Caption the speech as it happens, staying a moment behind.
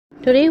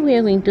Today we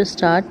are going to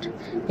start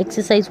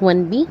exercise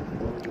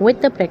 1B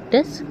with the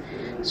practice.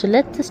 So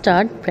let's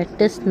start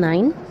practice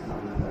 9.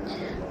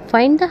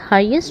 Find the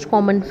highest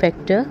common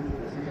factor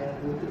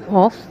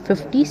of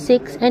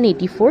 56 and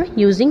 84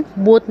 using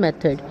both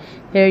method.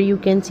 Here you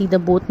can see the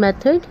both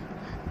method.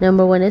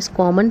 Number 1 is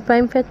common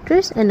prime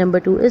factors and number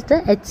 2 is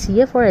the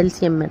HCF or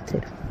LCM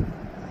method.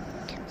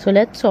 So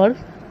let's solve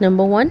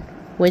number 1,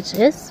 which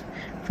is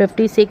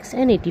 56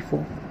 and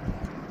 84.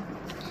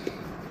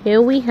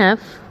 Here we have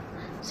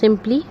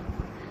simply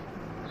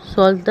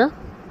solve the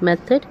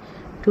method.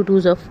 2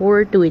 2s are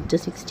 4, 2 8s are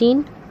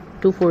 16,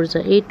 2 4s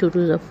are 8, 2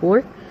 2s are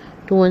 4,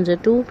 2 1s are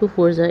 2, 2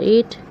 4s are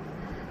 8,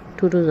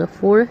 2 2s are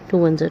 4, 2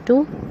 1s are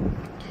 2,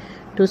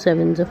 2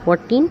 7s are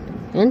 14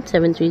 and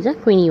 7 3s are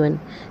 21.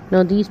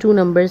 Now these two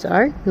numbers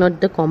are not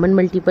the common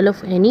multiple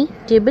of any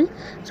table,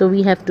 so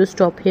we have to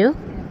stop here.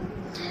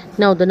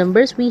 Now the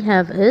numbers we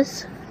have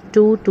is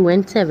 2, 2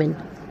 and 7.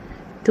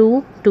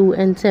 2, 2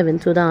 and 7.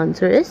 So the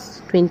answer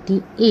is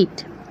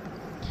 28.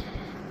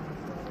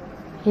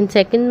 In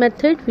second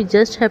method, we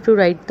just have to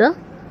write the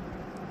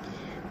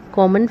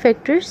common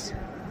factors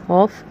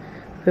of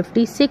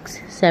 56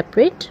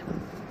 separate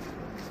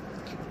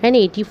and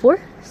 84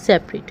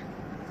 separate.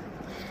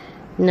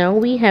 Now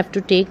we have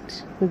to take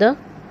the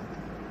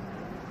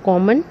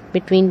common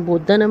between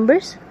both the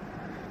numbers,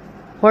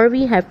 or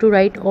we have to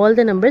write all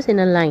the numbers in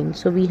a line.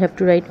 So we have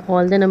to write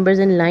all the numbers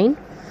in line.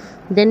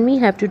 Then we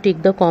have to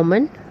take the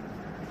common,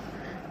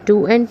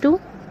 2 and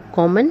 2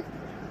 common,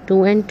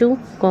 2 and 2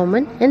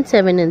 common, and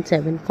 7 and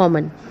 7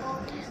 common.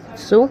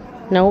 So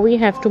now we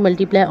have to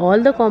multiply all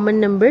the common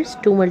numbers.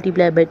 2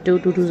 multiplied by 2,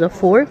 2 2s are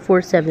 4,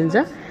 4 7s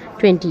are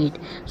 28.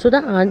 So the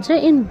answer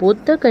in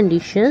both the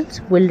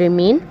conditions will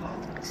remain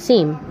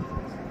same.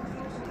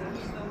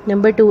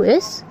 Number 2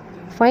 is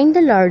find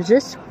the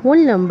largest whole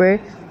number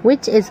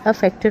which is a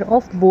factor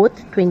of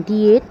both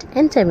 28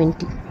 and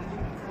 70.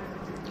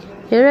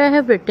 Here I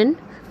have written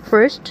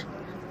first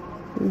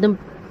the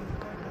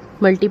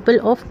multiple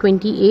of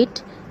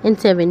 28 and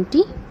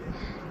 70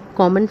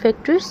 common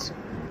factors.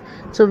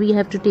 So we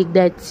have to take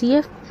the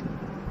HCF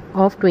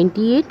of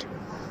 28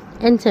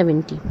 and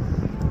 70.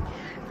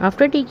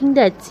 After taking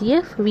the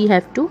HCF, we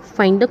have to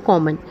find the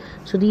common.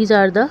 So these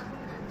are the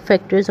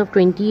factors of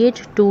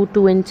 28, 2,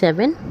 2 and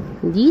 7,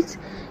 these,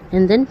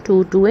 and then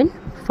 2, 2 and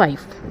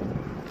 5.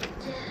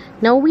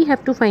 Now we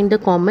have to find the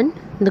common.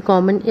 The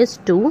common is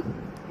 2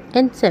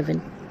 and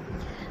 7.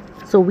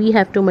 So we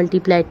have to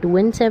multiply 2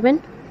 and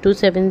 7. 2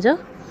 7s are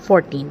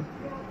 14.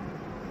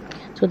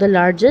 So the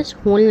largest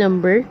whole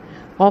number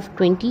of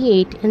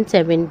 28 and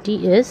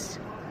 70 is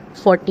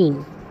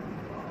 14.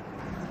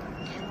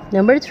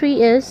 Number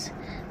 3 is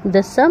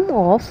the sum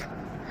of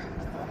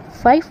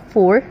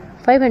 504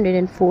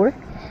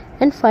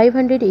 and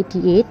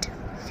 588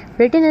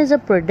 written as a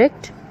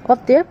product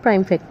of their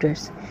prime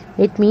factors.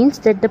 It means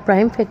that the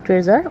prime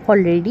factors are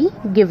already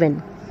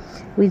given.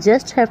 We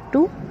just have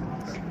to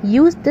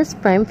use this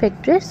prime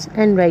factors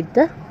and write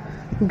the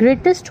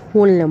greatest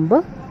whole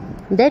number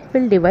that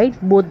will divide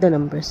both the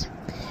numbers.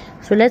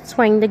 So let's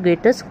find the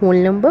greatest whole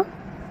number.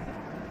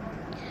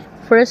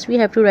 First we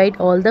have to write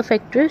all the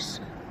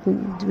factors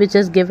which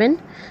is given.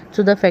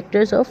 So the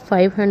factors of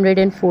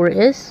 504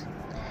 is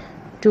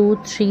 2,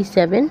 3,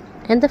 7,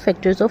 and the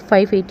factors of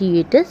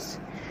 588 is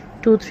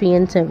 2, 3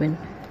 and 7.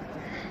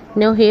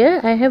 Now here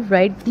I have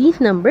write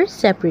these numbers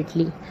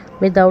separately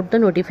without the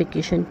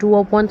notification. 2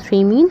 upon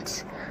 3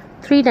 means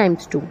 3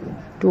 times 2.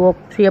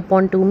 3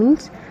 upon 2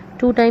 means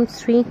 2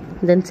 times 3,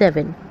 then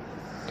 7.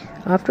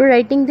 After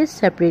writing this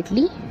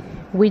separately,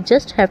 we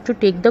just have to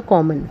take the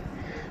common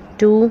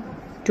 2,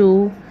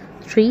 2,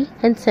 3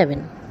 and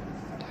 7.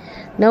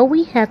 Now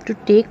we have to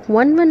take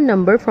one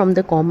number from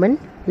the common,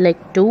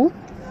 like 2,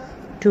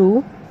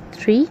 2,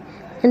 3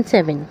 and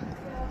 7.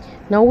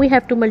 Now we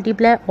have to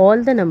multiply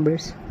all the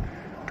numbers.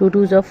 2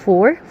 2s are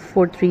 4,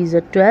 4 3s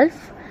are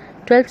 12,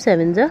 12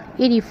 7s are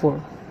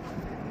 84.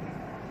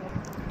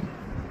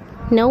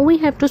 Now we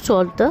have to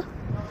solve the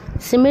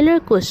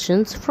similar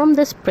questions from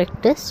this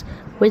practice,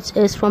 which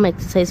is from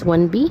exercise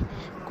 1B,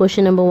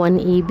 question number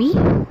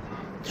 1AB,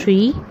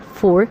 3,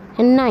 4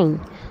 and 9.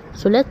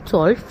 So let's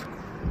solve.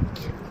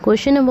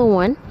 Question number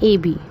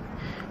 1AB.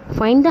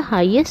 Find the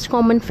highest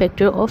common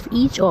factor of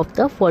each of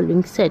the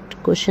following set.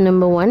 Question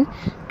number 1,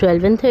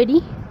 12 and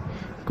 30.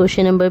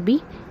 Question number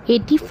B,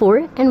 84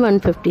 and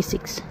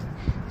 156.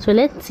 So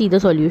let's see the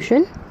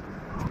solution.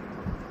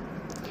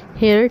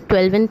 Here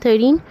 12 and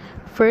 13.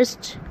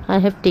 First I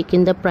have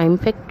taken the prime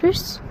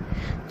factors.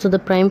 So the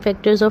prime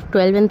factors of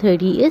 12 and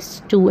 30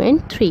 is 2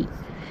 and 3.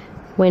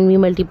 When we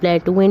multiply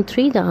 2 and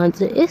 3, the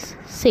answer is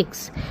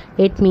 6.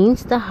 It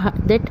means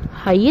that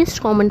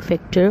highest common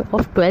factor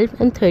of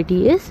 12 and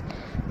 30 is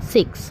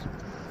 6.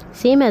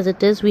 Same as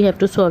it is, we have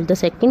to solve the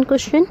second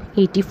question,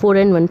 84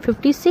 and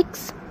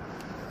 156.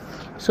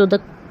 So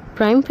the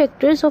prime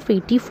factors of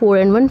 84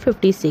 and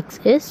 156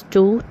 is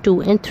 2,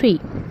 2 and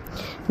 3.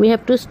 We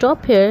have to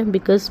stop here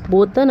because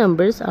both the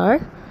numbers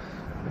are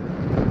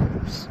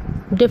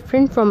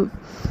different from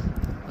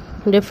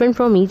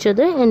each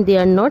other and they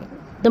are not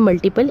the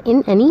multiple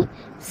in any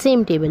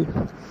same table.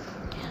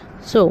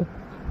 So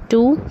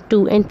 2,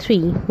 2 and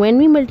 3. When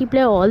we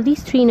multiply all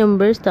these three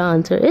numbers, the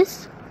answer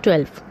is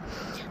 12.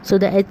 So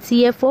the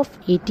HCF of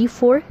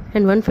 84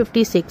 and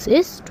 156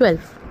 is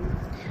 12.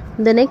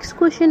 The next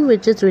question,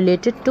 which is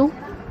related to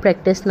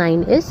practice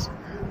 9, is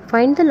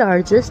find the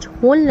largest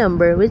whole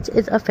number which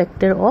is a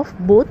factor of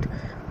both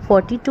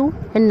 42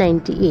 and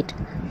 98.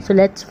 So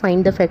let's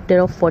find the factor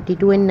of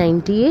 42 and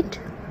 98.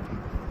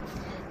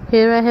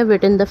 Here I have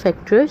written the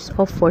factors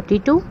of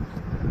 42,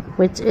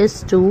 which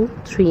is 2,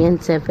 3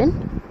 and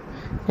 7,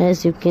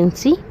 as you can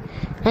see,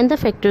 and the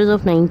factors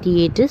of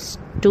 98 is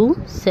 2,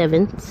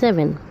 7,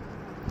 7.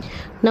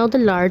 Now the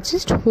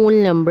largest whole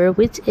number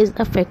which is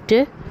a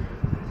factor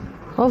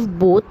of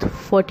both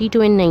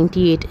 42 and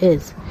 98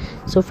 is,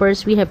 so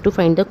first we have to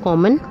find the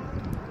common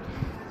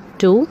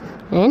 2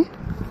 and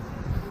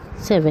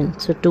 7.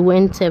 So 2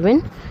 and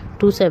 7,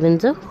 2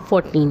 7s are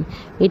 14.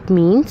 It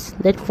means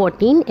that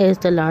 14 is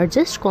the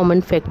largest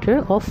common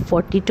factor of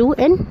 42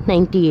 and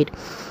 98.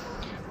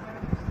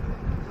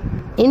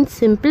 In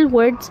simple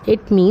words,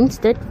 it means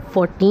that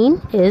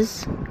 14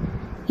 is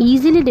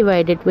easily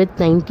divided with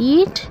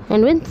 98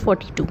 and with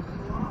 42.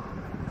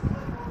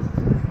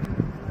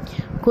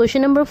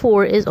 Question number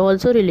 4 is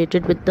also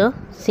related with the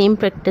same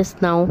practice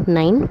now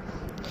 9.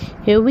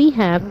 Here we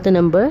have the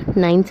number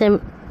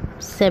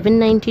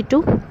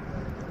 792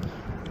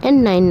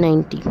 and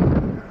 990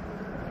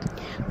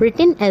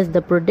 written as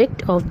the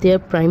product of their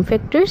prime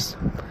factors.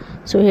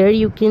 So here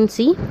you can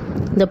see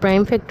the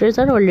prime factors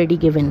are already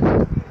given.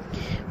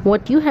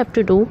 What you have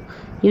to do,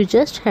 you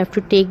just have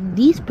to take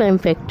these prime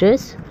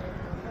factors,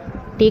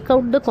 take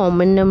out the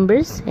common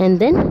numbers and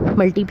then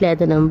multiply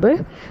the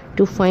number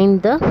to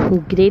find the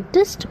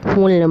greatest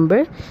whole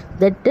number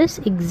that is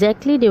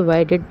exactly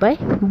divided by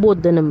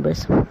both the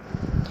numbers.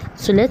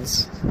 So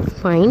let's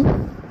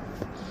find.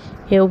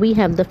 Here we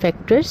have the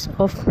factors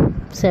of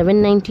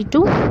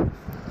 792,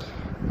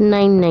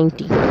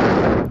 990.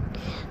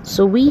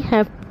 So we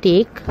have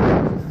take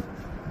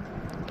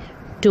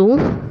 2,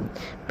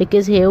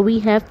 because here we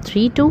have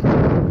 3 2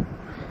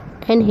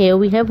 and here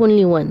we have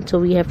only 1, so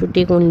we have to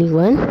take only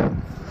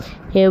 1.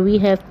 Here we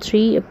have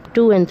 3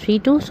 2 and 3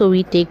 2, so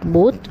we take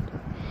both.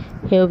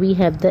 Here we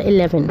have the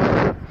 11.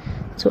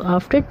 So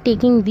after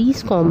taking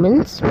these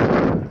commons,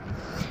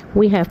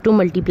 we have to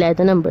multiply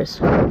the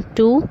numbers.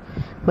 2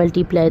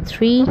 multiply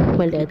 3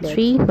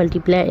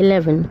 multiply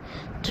 11.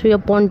 3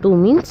 upon 2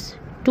 means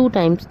 2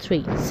 times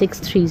 3. 6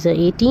 3s are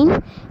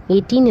 18.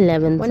 18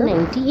 11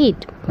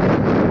 198.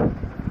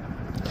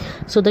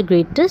 So the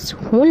greatest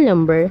whole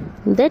number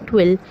that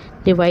will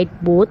divide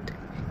both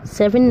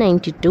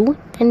 792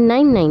 and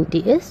 990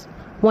 is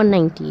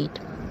 198.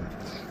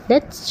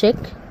 Let's check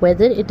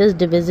whether it is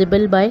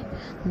divisible by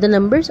the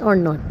numbers or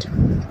not.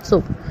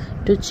 So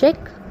to check,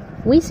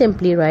 we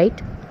simply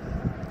write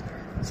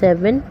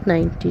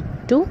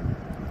 792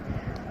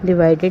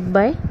 divided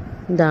by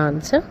the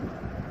answer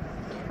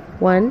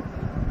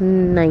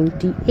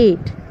 198.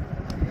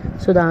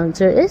 So the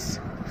answer is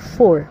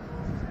 4.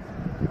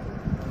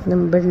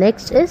 Number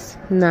next is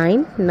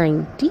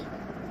 990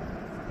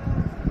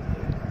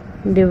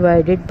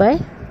 divided by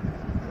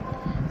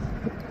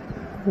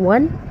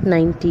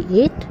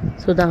 198.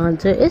 So the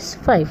answer is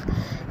 5.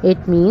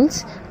 It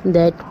means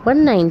that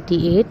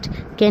 198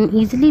 can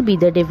easily be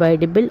the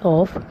divisible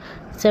of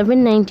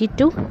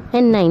 792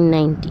 and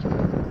 990.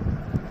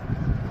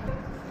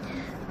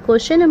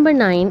 Question number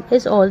 9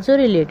 is also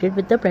related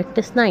with the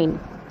practice 9.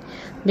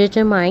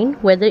 Determine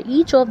whether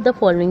each of the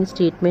following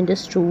statement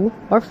is true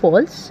or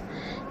false.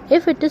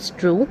 If it is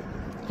true,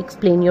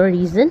 explain your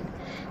reason,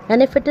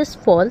 and if it is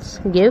false,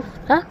 give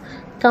a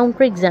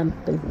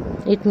counterexample.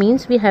 It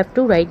means we have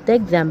to write the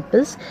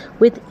examples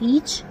with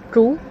each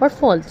true or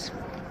false.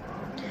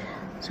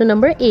 So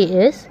number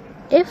A is,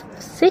 if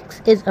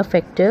 6 is a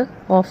factor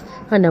of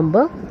a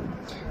number,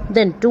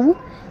 then 2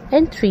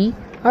 and 3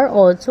 are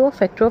also a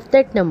factor of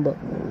that number.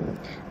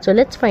 So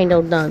let's find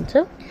out the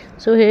answer.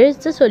 So here is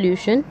the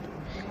solution.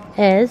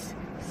 As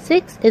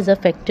 6 is a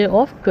factor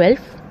of 12,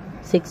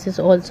 6 is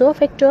also a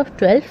factor of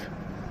 12,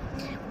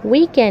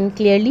 we can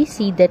clearly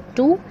see that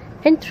 2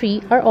 and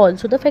 3 are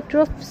also the factor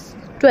of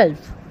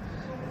 12.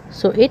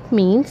 So it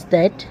means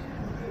that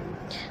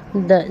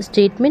the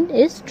statement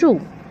is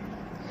true,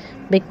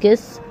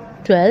 because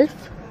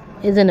 12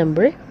 is a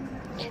number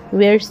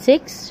where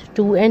 6,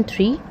 2 and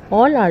 3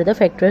 all are the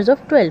factors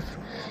of 12,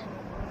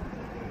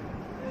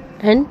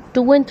 and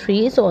 2 and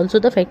 3 is also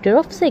the factor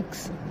of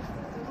 6.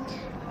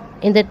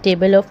 In the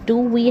table of 2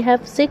 we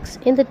have 6,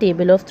 in the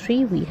table of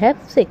 3 we have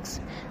 6.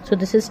 So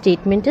this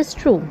statement is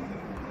true.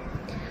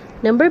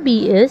 Number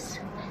B is,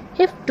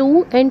 if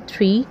 2 and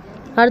 3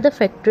 are the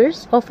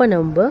factors of a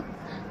number,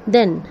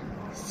 then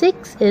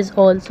 6 is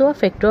also a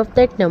factor of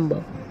that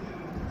number.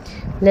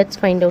 Let's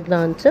find out the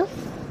answer.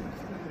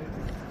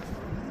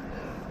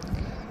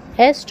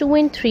 As 2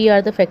 and 3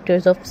 are the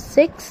factors of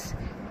 6,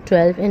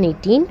 12 and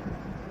 18.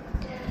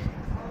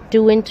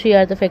 2 and 3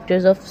 are the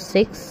factors of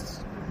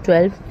 6,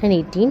 12 and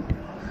 18.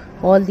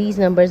 All these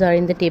numbers are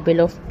in the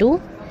table of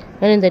 2,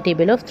 and in the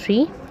table of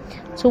 3.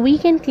 So we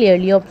can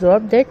clearly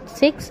observe that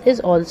 6 is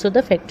also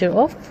the factor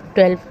of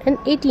 12 and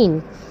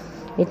 18.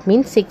 It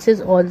means 6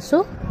 is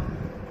also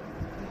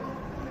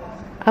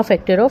a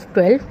factor of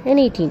 12 and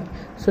 18.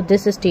 So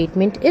this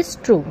statement is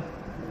true.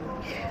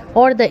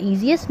 Or the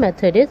easiest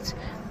method is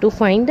to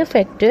find the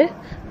factor.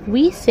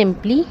 We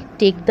simply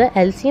take the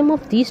LCM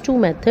of these two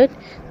methods.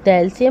 The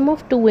LCM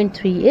of 2 and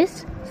 3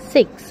 is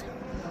 6.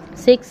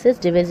 6 is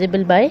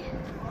divisible by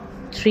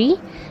 3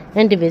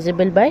 and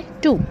divisible by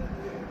 2.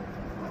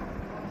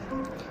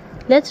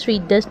 Let's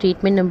read the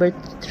statement number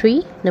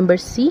 3, number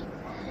C.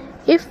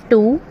 If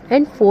 2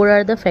 and 4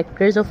 are the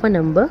factors of a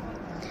number,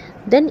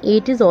 then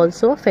 8 is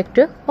also a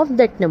factor of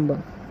that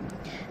number.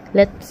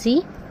 Let's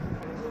see.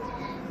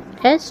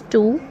 As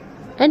 2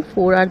 and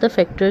 4 are the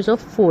factors of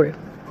 4,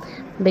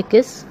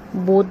 because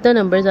both the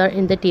numbers are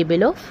in the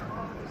table of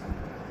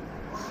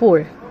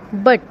 4.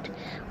 But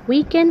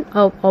we can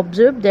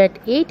observe that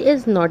 8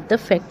 is not the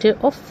factor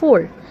of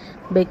 4,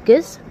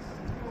 because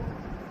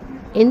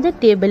in the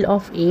table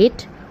of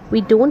 8 we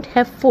don't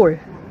have 4.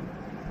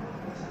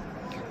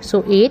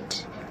 So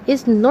 8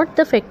 is not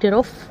the factor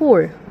of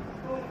 4.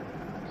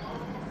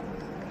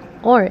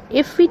 Or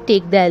if we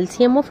take the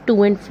LCM of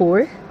 2 and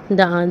 4,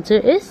 the answer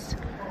is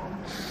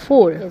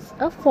 4 is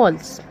a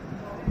false.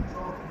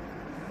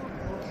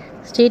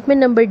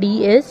 Statement number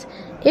D is,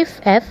 if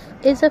f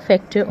is a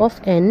factor of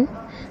n,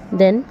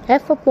 then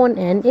f upon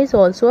n is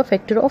also a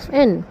factor of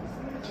n.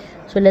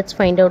 So let's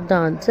find out the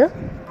answer.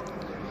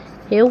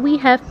 Here we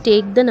have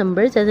take the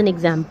numbers as an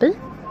example.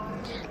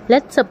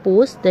 Let's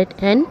suppose that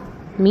n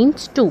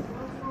means 2.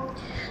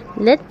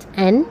 Let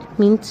n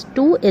means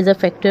 2 is a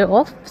factor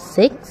of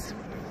 6.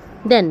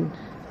 Then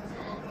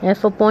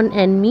f upon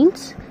n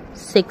means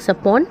 6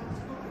 upon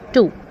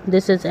 2.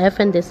 This is f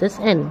and this is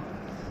n.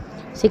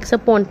 6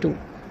 upon 2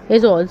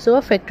 is also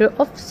a factor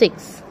of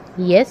 6.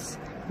 Yes,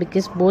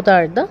 because both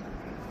are the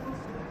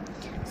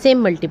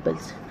same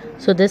multiples.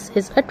 So this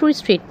is a true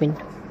statement.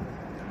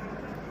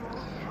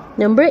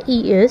 Number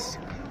E is,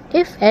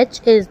 if H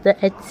is the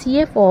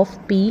HCF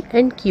of P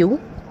and Q,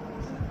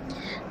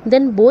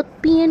 then both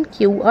P and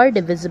Q are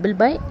divisible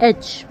by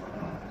H.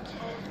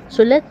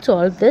 So let's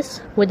solve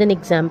this with an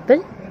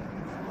example.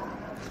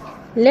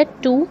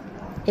 Let 2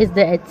 is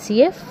the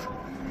HCF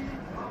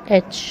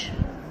H.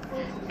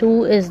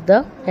 2 is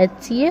the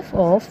HCF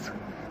of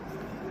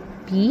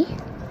P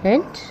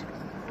and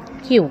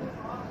Q.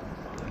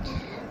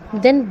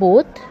 Then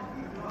both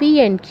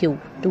P and Q,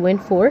 2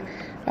 and 4,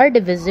 are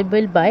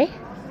divisible by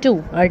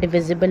 2, are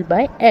divisible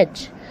by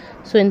H.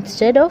 So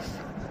instead of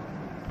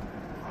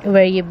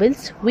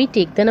variables, we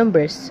take the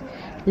numbers.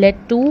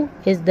 Let 2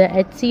 is the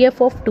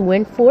HCF of 2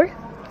 and 4.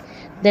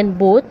 Then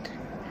both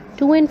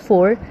 2 and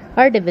 4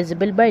 are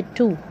divisible by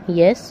 2.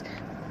 Yes,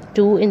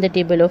 2 in the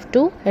table of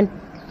 2 and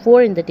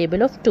 4 in the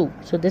table of 2.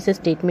 So this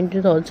statement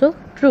is also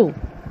true.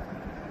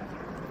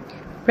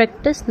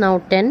 Practice now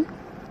 10.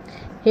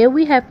 Here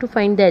we have to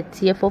find the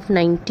HCF of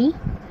 90,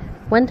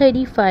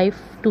 135,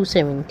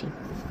 270.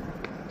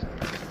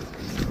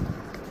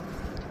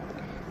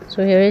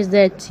 So here is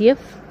the HCF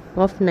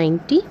of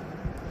 90,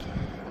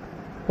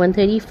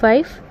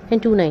 135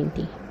 and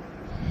 290.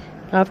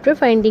 After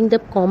finding the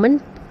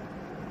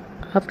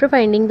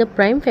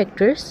prime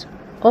factors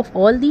of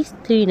all these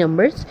three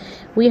numbers,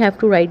 we have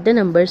to write the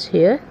numbers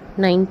here: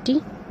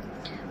 90,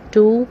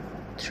 2,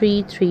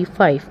 3, 3,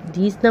 5.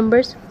 These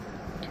numbers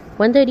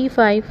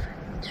 135,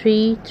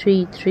 3,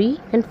 3, 3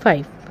 and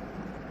 5.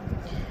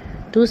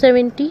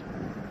 270,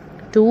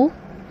 2,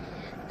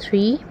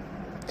 3,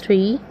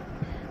 3,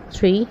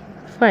 3,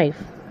 5.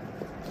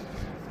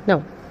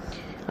 Now,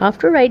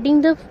 after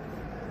writing the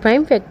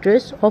prime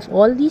factors of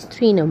all these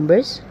three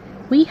numbers,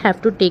 we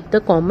have to take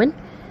the common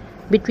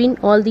between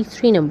all these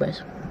three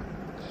numbers.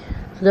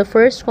 So the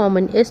first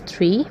common is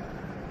 3,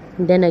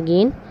 then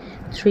again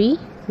 3,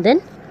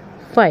 then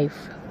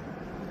 5.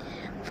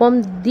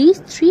 From these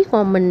three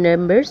common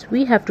numbers,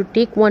 we have to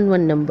take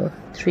one number: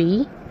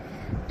 3,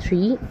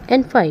 3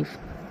 and 5.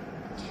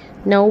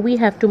 Now we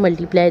have to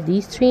multiply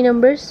these three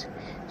numbers.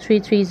 3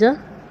 3s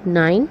are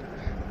 9,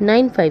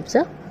 9 5s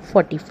are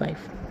 45.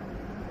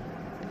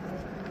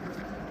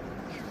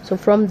 So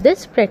from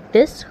this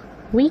practice,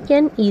 we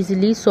can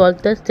easily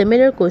solve the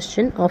similar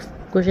question of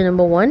question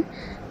number 1,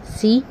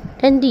 C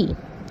and D.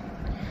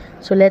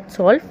 So let's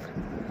solve.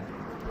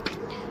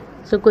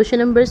 So question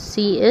number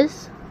C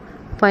is,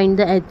 find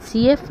the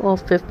HCF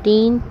of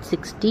 15,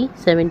 60,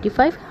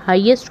 75,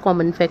 highest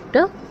common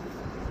factor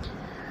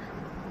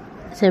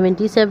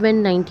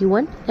 77,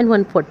 91 and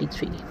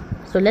 143.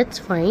 So let's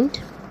find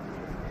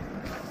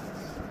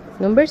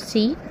number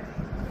C.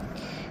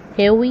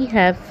 Here we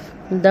have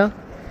the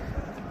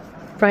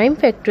prime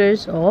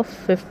factors of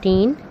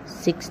 15,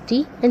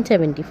 60 and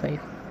 75.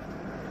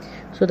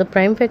 So the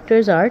prime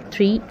factors are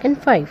 3 and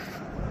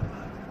 5.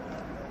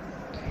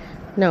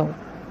 Now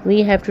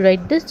we have to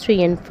write this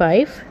 3 and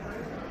 5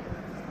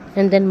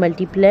 and then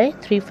multiply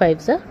 3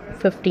 5s are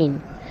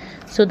 15.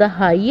 So the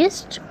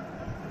highest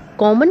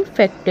common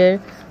factor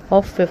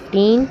of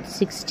 15,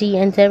 60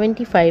 and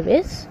 75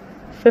 is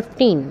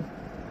 15.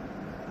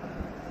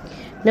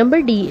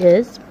 Number D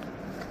is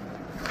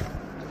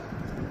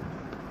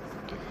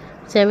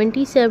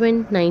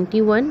 77,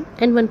 91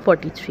 and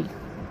 143.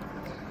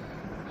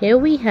 Here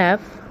we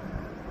have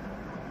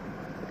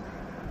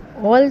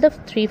all the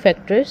three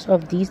factors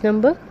of these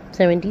number: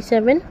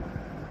 77,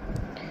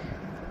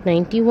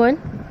 91,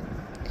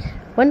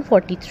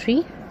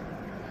 143.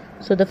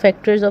 So the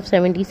factors of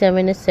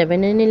 77 is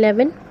 7 and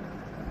 11.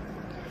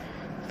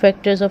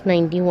 Factors of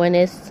 91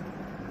 is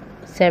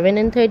 7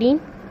 and 13.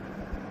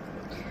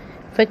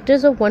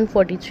 Factors of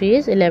 143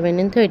 is 11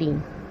 and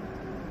 13.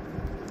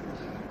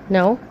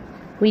 Now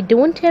we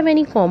don't have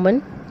any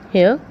common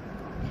here.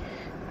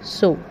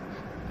 So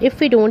if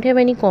we don't have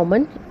any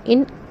common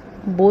in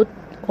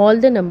all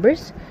the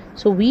numbers,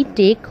 so we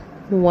take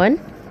 1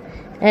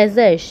 as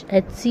the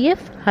HCF,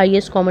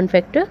 highest common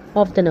factor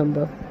of the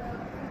number.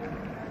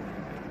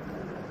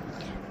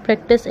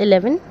 Practice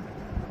 11.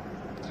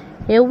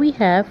 Here we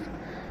have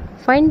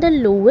find the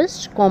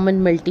lowest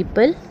common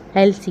multiple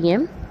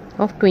LCM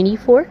of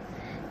 24,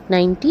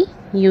 90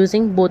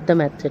 using both the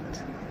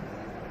methods.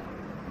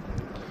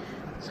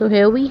 So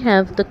here we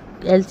have the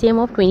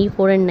LCM of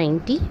 24 and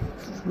 90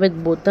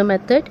 with both the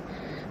method.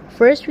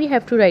 First we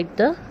have to write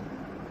the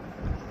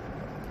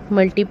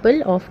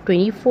multiple of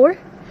 24.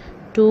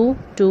 2,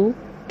 2,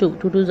 2.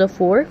 2 2s are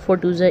 4, 4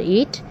 2s are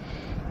 8,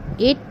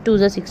 8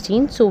 2s are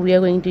 16. So we are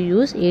going to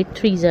use 8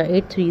 3s are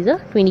 8 3s are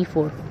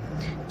 24.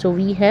 So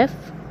we have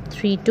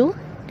 3 2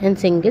 and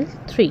single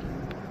 3.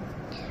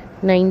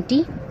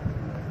 90,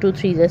 2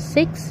 3s are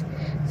 6,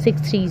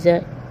 6 3s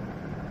are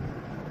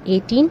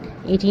 18,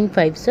 18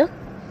 5s are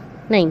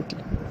 90.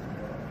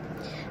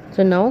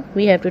 So now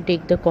we have to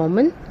take the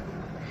common.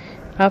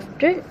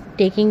 After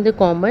taking the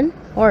common,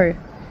 or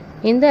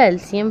in the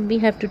LCM, we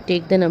have to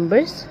take the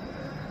numbers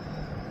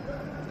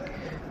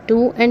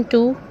 2 and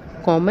 2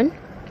 common,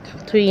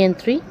 3 and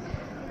 3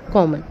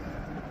 common.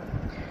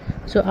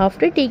 So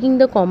after taking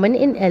the common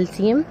in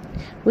LCM,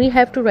 we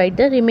have to write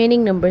the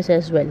remaining numbers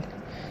as well.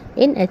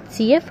 In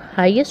HCF,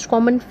 highest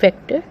common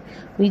factor,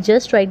 we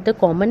just write the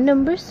common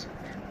numbers,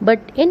 but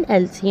in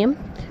LCM,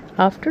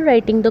 after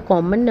writing the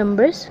common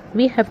numbers,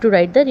 we have to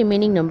write the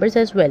remaining numbers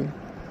as well.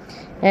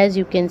 As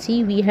you can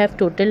see, we have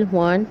total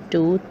 1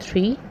 2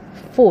 3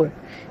 4,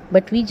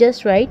 but we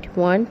just write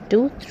 1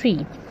 2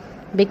 3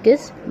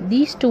 because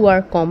these two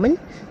are common,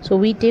 so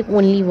we take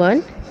only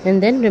 1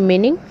 and then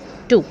remaining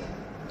 2.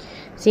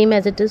 Same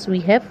as it is, we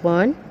have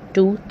 1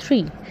 2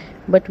 3,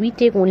 but we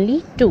take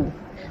only 2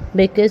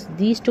 because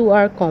these two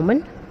are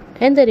common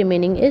and the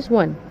remaining is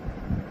 1.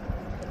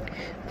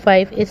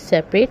 5 is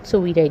separate, so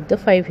we write the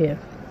 5 here.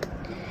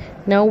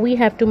 Now we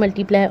have to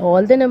multiply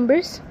all the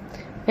numbers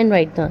and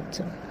write the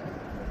answer.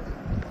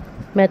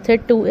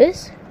 Method 2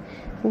 is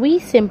we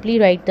simply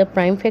write the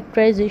prime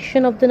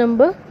factorization of the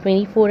number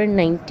 24 and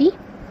 90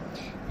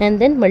 and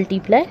then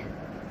multiply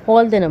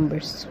all the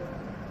numbers.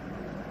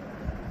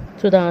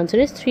 So the answer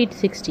is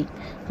 360.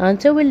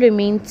 Answer will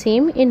remain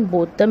same in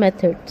both the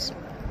methods.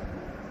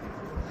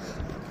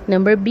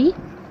 Number B.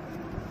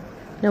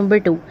 Number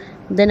 2.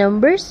 The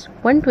numbers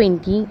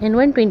 120 and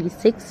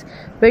 126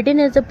 written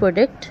as a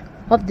product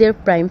of their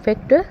prime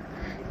factor.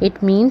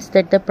 It means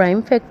that the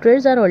prime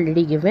factors are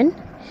already given.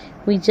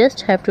 We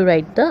just have to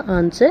write the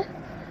answer,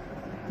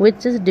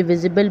 which is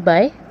divisible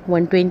by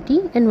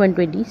 120 and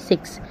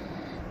 126.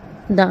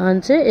 The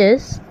answer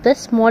is the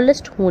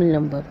smallest whole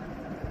number.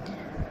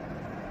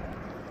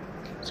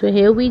 So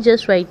here we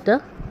just write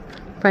the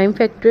prime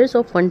factors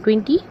of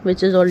 120,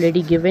 which is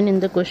already given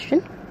in the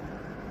question,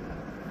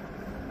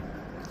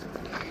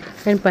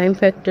 and prime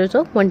factors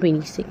of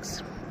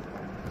 126.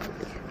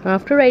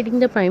 After writing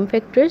the prime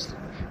factors,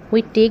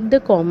 we take the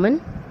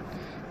common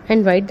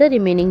and write the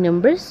remaining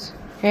numbers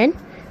and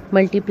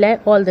multiply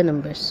all the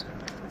numbers.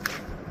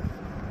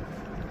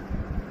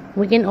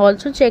 We can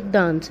also check the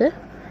answer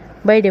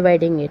by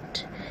dividing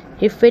it.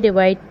 If we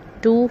divide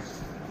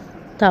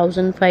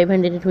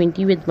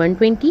 2520 with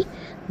 120,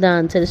 the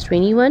answer is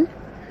 21.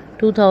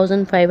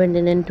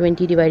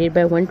 2520 divided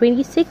by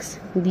 126,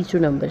 these two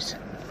numbers,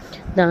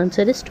 the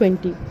answer is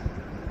 20.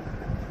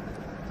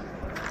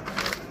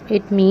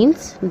 It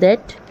means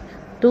that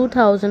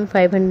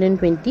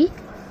 2520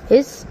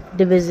 is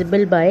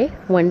divisible by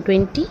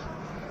 120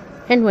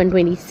 and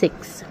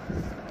 126.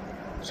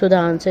 So the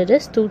answer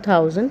is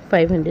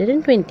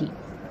 2520.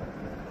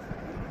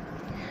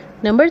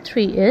 Number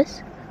 3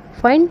 is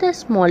find the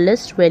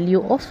smallest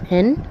value of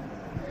n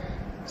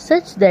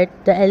such that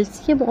the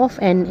LCM of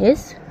n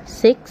is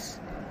 6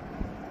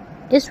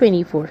 is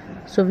 24.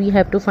 So we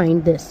have to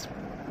find this.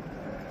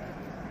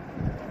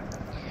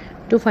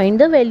 To find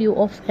the value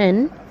of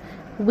n,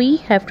 we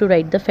have to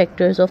write the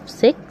factors of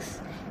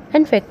 6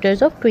 and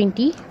factors of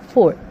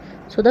 24.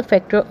 So the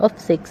factor of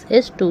 6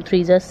 is 2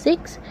 3s are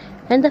 6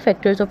 and the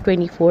factors of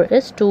 24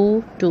 is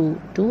 2, 2,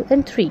 2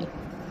 and 3.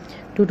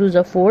 2 2s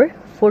are 4,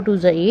 4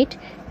 2s are 8,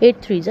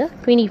 8 3s are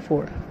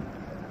 24.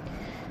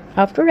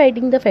 After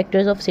writing the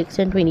factors of 6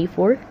 and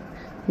 24,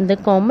 the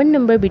common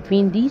number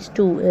between these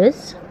two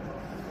is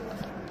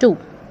 2.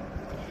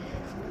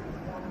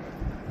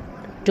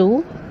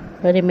 2,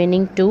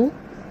 remaining 2,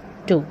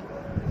 2.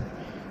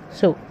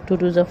 So 2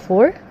 2s are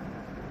 4,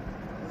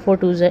 4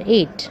 2s are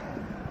 8.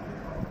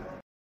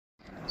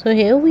 So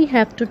here we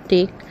have to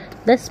take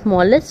the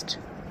smallest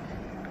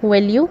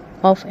value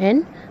of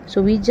n.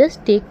 So we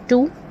just take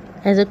 2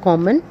 as a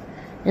common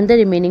and the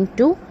remaining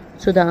 2.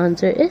 So the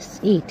answer is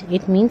 8.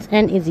 It means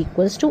n is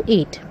equals to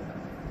 8.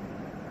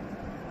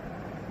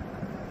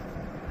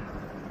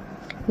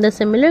 The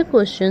similar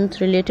questions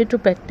related to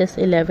practice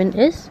 11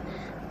 is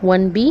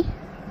 1b,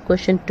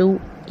 question 2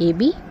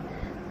 AB,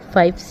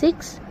 5,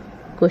 6,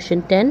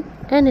 question 10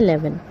 and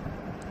 11.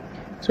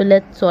 So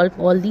let's solve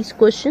all these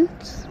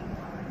questions.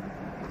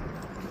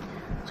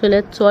 So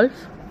let's solve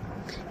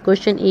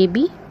question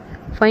AB.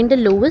 Find the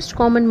lowest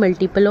common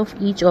multiple of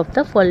each of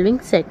the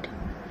following set: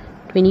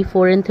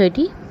 24 and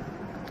 30,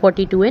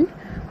 42 and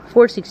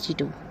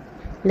 462.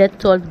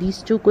 Let's solve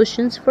these two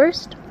questions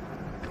first.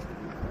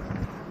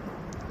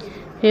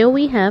 Here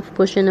we have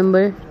question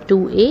number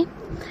 2A,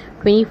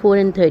 24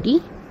 and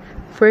 30.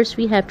 First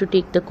we have to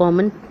take the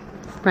common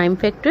prime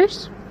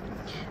factors.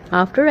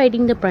 After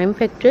writing the prime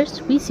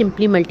factors, we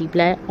simply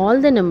multiply all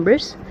the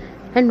numbers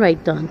and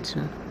write the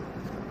answer.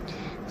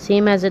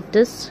 Same as it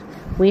is,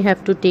 we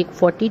have to take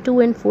 42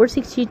 and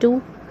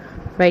 462,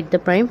 write the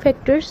prime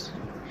factors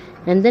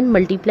and then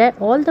multiply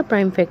all the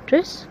prime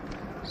factors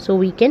so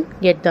we can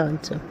get the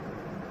answer.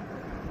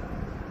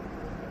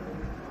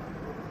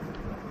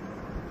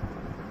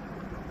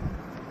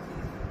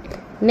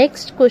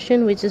 Next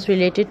question which is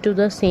related to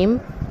the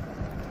same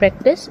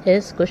practice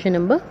is question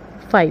number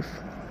 5.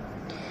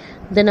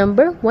 The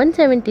number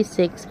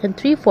 176 and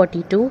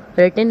 342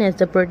 written as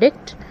the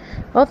product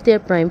of their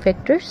prime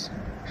factors.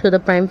 So the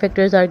prime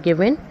factors are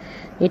given.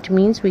 It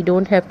means we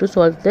don't have to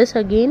solve this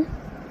again.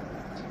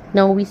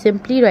 Now we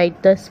simply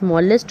write the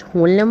smallest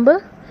whole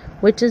number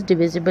which is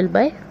divisible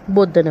by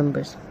both the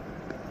numbers.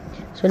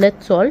 So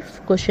let's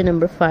solve question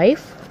number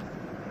 5.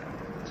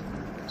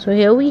 So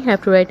here we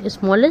have to write a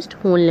smallest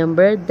whole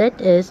number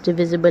that is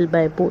divisible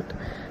by both.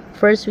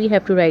 First we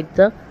have to write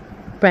the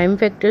prime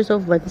factors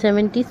of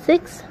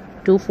 176,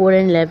 2, 4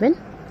 and 11.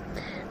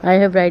 I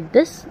have write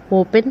this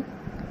open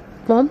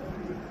form.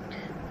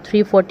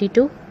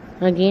 342.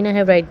 Again I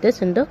have write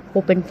this in the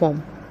open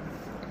form.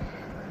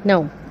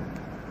 Now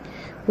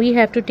we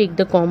have to take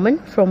the common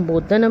from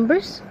both the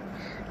numbers.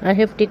 I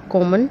have take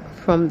common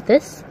from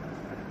this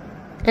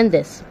and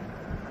this.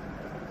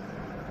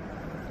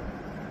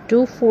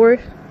 2, 4,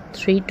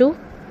 3, 2,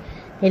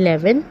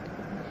 11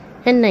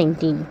 and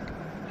 19.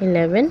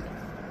 11,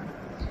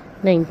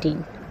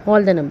 19.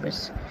 All the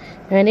numbers.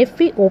 And if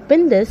we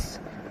open this,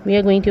 we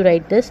are going to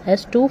write this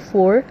as 2,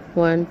 4,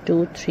 1,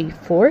 2, 3,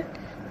 4,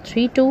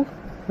 3, 2,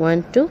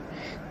 1, 2,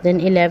 then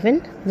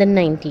 11, then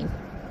 19.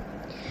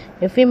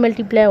 If we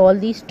multiply all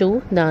these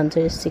two, the answer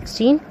is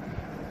 16.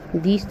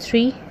 These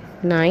 3,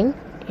 9,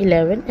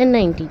 11 and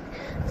 19.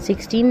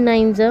 16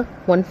 nines are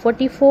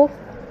 144,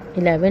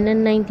 11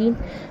 and 19.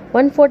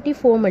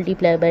 144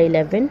 multiplied by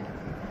 11,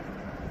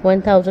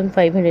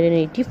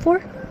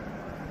 1584.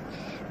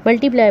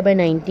 Multiplied by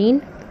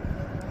 19,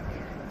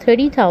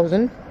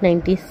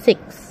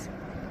 30,096.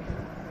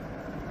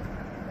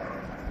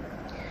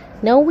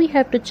 Now we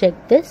have to check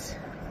this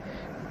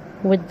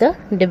with the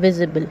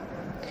divisible.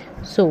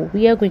 So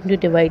we are going to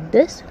divide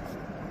this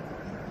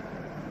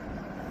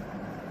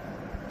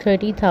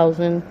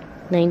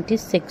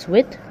 30,096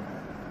 with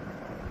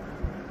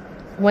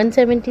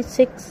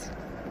 176.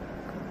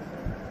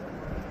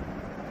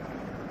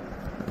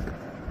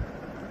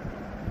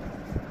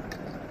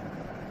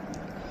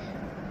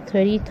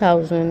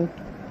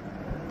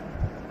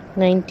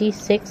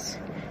 $30,096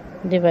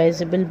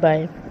 divisible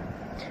by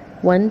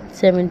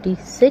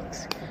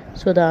 176.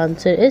 So the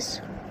answer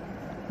is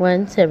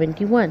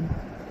 171.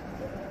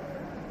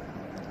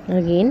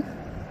 Again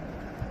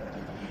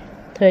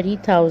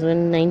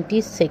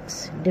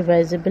 30,096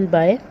 divisible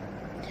by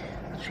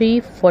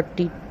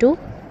 342.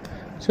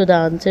 So the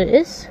answer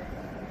is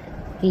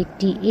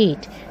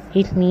 88.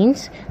 It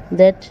means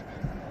that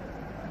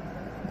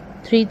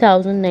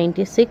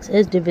 3096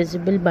 is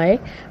divisible by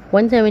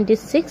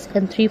 176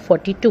 and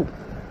 342.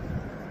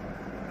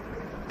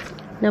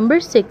 Number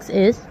 6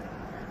 is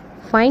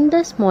find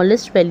the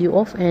smallest value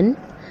of n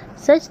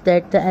such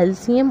that the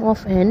LCM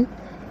of n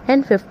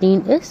and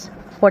 15 is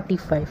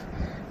 45.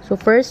 So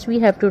first we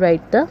have to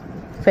write the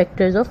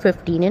factors of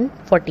 15 and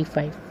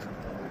 45.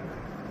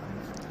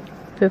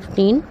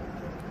 15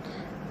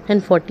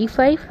 and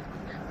 45.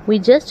 We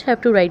just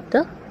have to write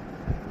the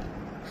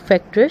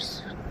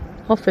factors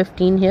of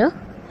 15 here.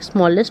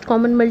 Smallest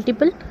common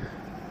multiple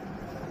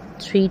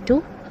 3,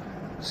 2.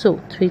 So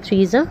 3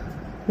 3s are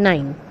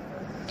 9.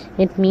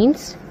 It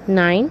means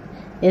 9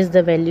 is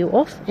the value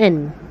of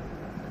n.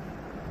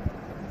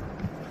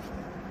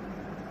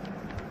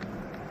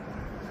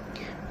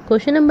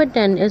 Question number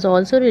 10 is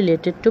also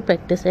related to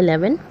practice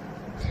 11.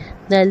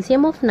 The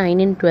LCM of 9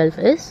 and 12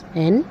 is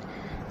n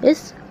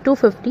is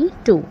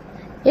 252.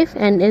 If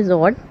n is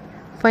odd,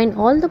 find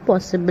all the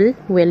possible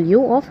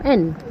value of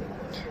n.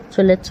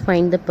 So let's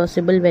find the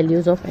possible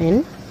values of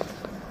n.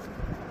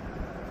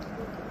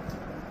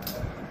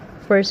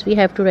 first we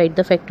have to write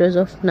the factors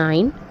of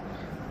 9,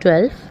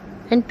 12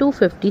 and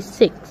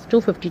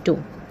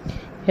 252.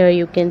 Here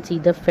you can see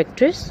the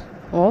factors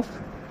of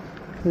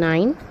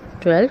 9,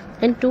 12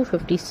 and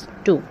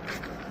 252.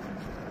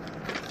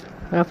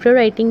 After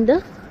writing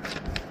the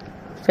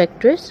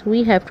factors,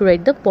 we have to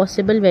write the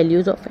possible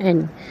values of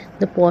n.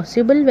 The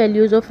possible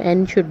values of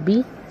n should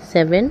be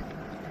 7,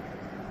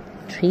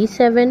 3,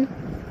 7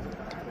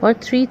 or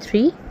 3,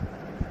 3,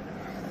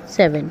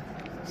 7.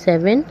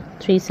 7,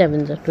 3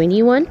 7s are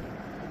 21,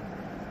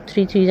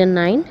 3 3s are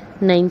 9,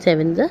 9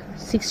 7s are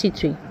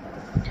 63.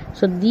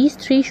 So these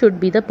three should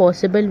be the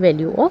possible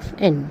value of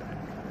n.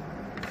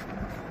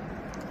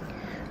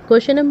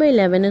 Question number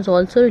 11 is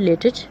also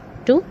related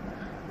to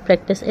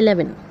practice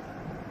 11.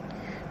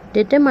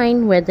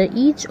 Determine whether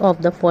each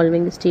of the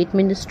following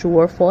statement is true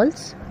or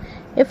false.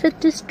 If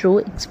it is true,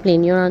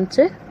 explain your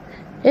answer.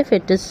 If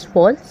it is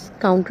false,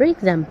 counter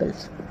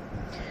examples.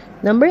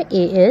 Number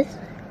A is,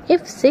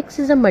 if 6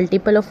 is a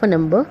multiple of a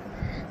number,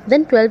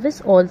 then 12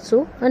 is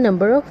also a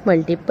number of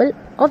multiple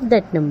of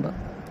that number.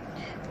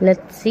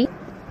 Let's see.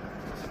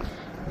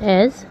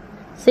 As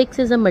 6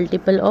 is a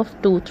multiple of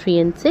 2, 3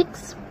 and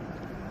 6.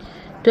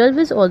 12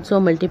 is also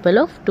a multiple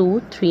of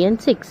 2, 3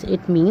 and 6.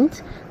 It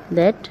means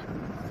that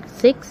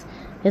 6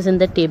 is in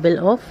the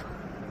table of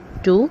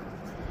 2,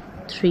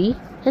 3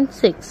 and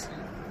 6.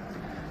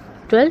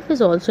 12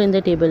 is also in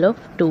the table of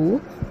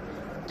 2,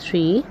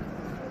 3,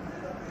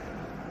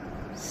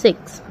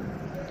 6.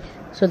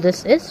 So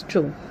this is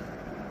true.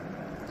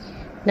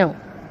 Now,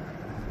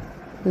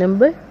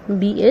 number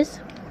B is,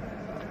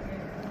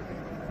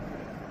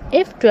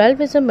 if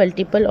 12 is a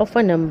multiple of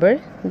a number,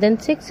 then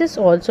 6 is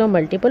also a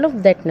multiple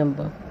of that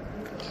number.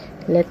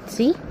 Let's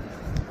see.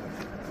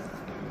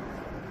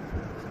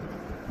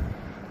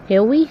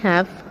 Here we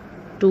have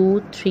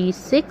 2, 3,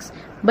 6,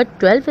 but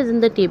 12 is in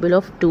the table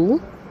of 2,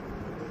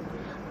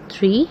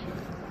 3,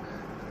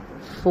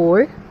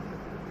 4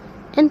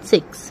 and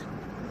 6.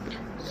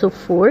 So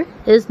 4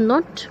 is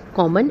not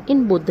common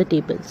in both the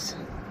tables.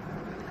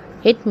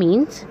 It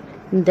means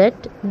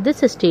that this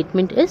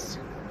statement is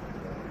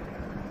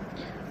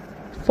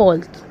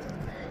false.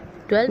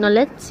 12. Now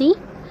let's see.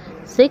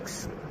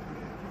 6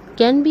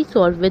 can be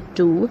solved with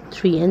 2,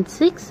 3 and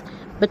 6,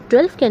 but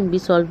 12 can be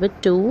solved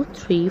with 2,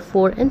 3,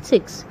 4 and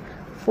 6.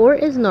 4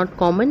 is not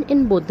common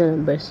in both the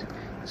numbers.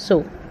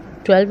 So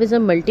 12 is a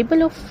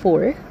multiple of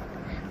 4,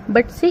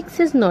 but 6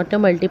 is not a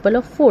multiple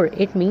of 4.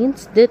 It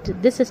means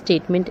that this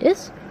statement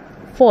is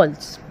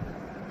false.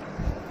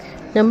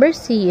 Number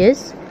C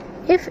is,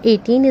 if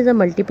 18 is a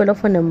multiple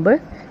of a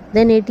number,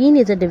 then 18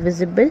 is a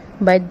divisible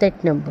by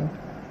that number.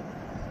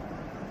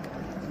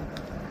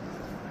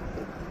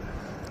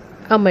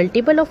 A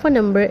multiple of a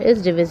number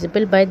is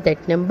divisible by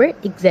that number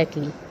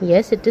exactly.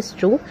 Yes, it is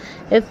true.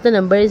 If the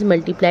number is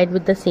multiplied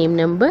with the same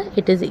number,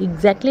 it is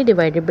exactly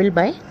divisible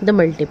by the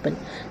multiple.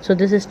 So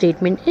this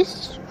statement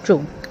is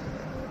true.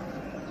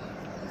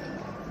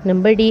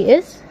 Number D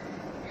is,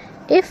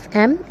 if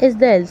M is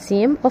the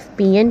LCM of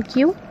P and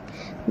Q,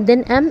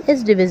 then M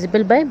is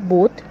divisible by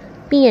both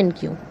P and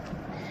Q.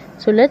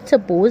 So let's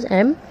suppose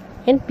M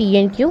and P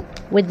and Q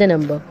with the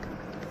number.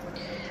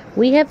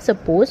 We have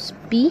suppose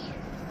P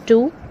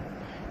 2,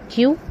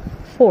 Q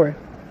 4.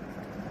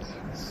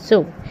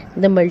 So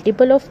the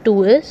multiple of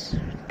 2 is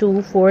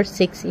 2, 4,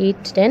 6,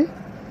 8, 10.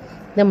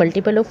 The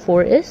multiple of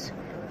 4 is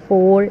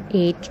 4,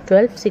 8,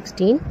 12,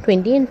 16,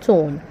 20 and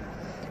so on.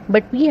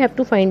 But we have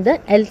to find the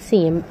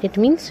LCM. It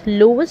means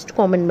lowest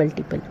common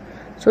multiple.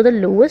 So the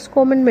lowest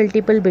common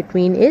multiple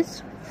between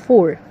is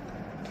 4.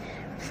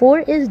 4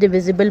 is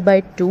divisible by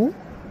 2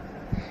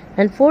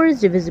 and 4 is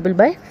divisible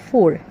by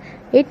 4.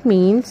 It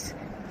means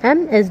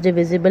M is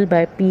divisible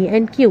by P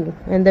and Q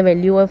and the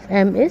value of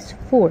M is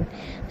 4.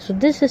 So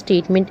this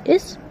statement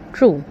is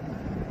true.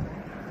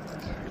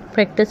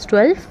 Practice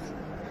 12.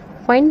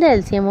 Find the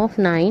LCM of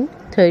 9,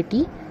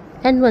 30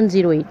 and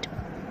 108.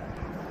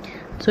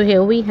 So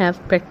here we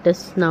have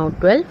practice now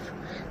 12.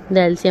 The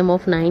LCM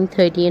of 9,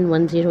 30 and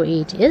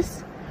 108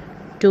 is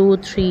 2,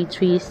 3,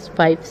 3,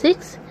 5,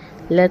 6.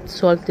 Let's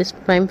solve this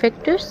prime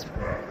factors.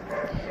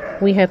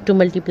 We have to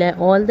multiply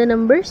all the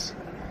numbers.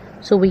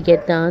 So we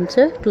get the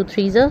answer. 2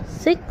 3s are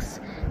 6,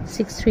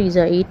 6 3s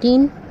are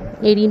 18,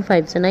 18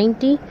 5s are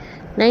 90,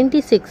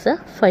 96 are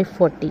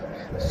 540.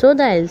 So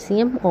the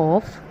LCM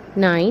of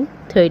 9,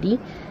 30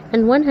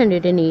 and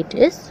 108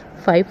 is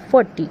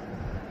 540.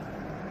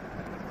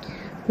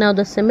 Now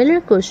the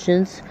similar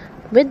questions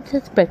with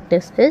this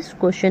practice is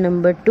question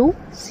number 2,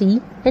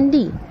 C and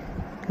D.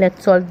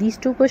 Let's solve these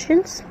two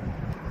questions.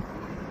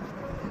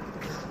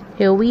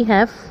 Here we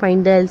have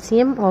find the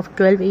LCM of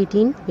 12,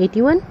 18,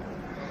 81.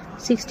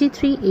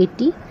 63,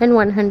 80 and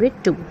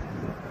 102.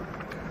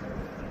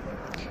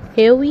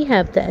 Here we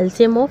have the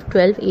LCM of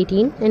 12,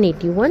 18 and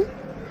 81.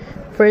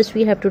 First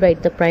we have to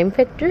write the prime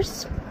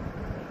factors.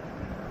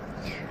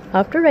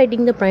 After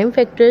writing the prime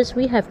factors,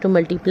 we have to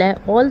multiply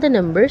all the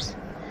numbers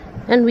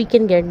and we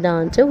can get the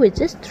answer,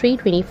 which is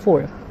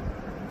 324.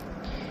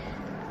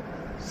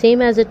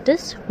 Same as it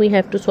is, we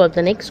have to solve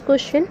the next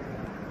question,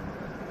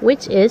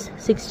 which is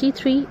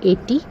 63,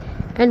 80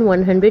 and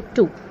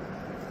 102.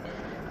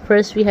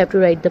 First we have to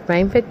write the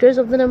prime factors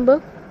of the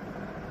number.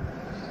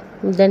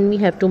 Then we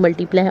have to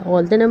multiply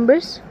all the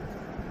numbers.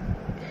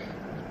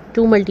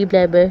 2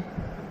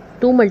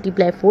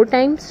 multiply 4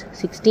 times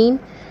 16,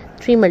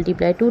 3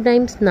 multiply 2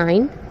 times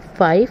 9,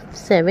 5,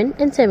 7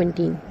 and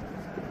 17.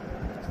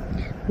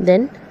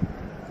 Then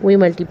we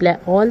multiply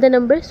all the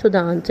numbers, so the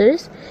answer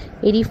is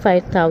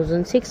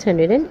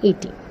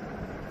 85,680.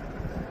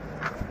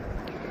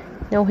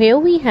 Now here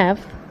we have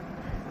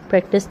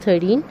practice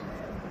 13,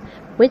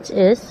 which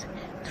is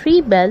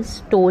 3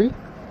 bells toll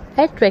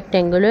at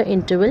rectangular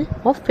interval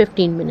of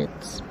 15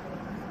 minutes,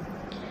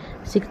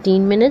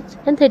 16 minutes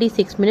and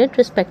 36 minutes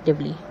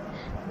respectively.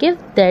 Give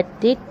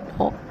that they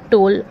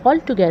toll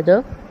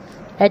altogether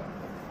at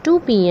 2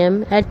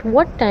 p.m. At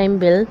what time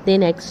will they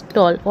next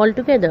toll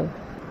altogether?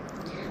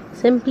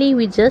 Simply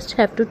we just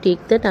have to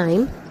take the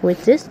time,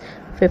 which is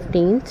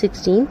 15,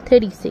 16,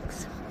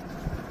 36.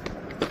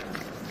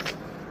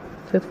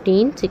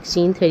 15,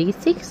 16,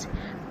 36.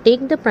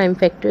 Take the prime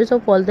factors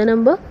of all the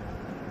number.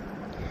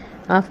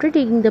 After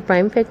taking the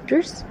prime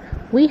factors,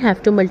 we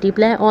have to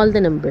multiply all the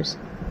numbers.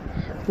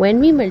 When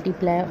we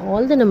multiply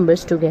all the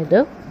numbers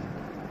together,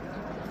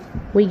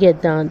 we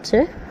get the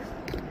answer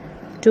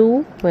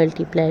 2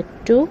 multiplied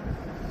 2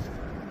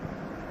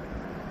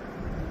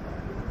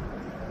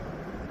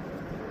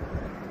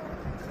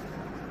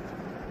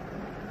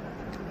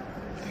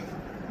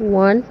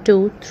 1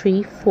 2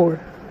 3 4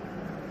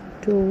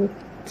 2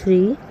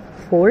 3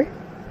 4.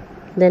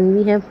 Then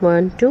we have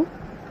 1 2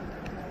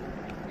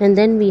 and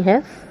then we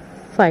have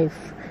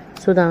 5.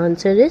 So the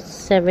answer is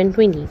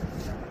 720.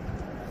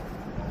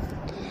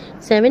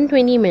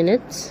 720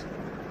 minutes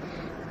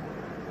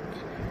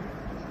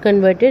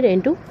converted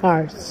into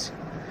hours.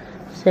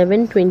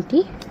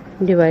 720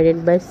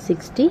 divided by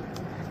 60.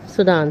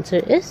 So the answer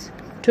is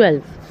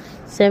 12.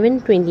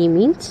 720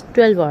 means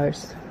 12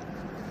 hours.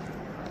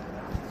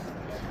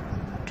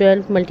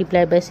 12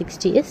 multiplied by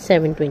 60 is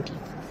 720.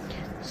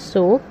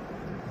 So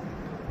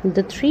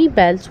the 3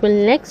 bells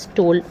will next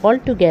toll all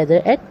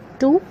together at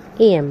 2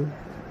 a.m.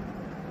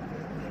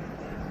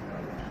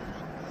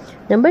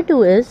 Number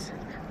 2 is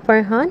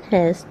Farhan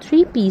has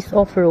 3 pieces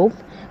of rope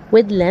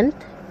with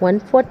length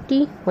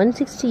 140,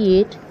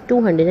 168,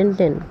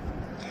 210.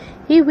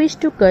 He wished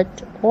to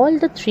cut all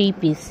the 3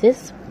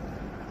 pieces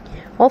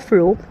of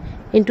rope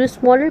into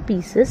smaller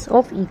pieces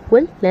of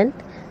equal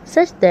length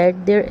such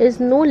that there is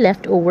no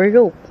leftover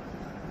rope.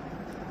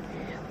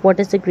 What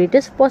is the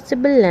greatest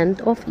possible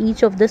length of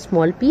each of the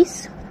small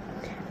piece?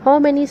 How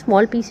many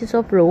small pieces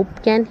of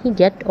rope can he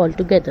get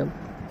altogether?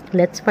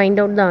 Let's find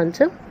out the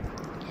answer.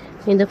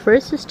 In the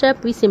first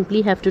step, we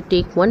simply have to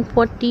take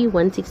 140,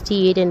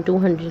 168 and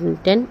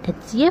 210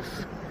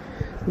 HCF,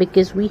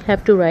 because we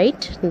have to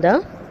write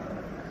the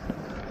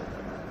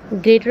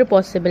greater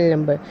possible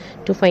number.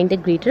 To find the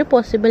greater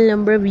possible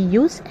number, we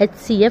use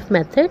HCF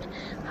method,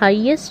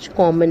 highest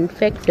common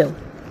factor.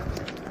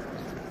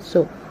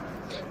 So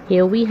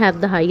here we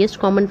have the highest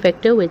common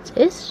factor, which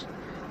is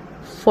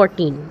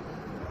 14.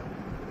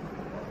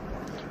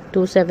 2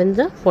 7s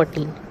are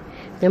 14.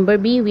 Number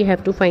B, we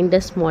have to find the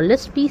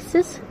smallest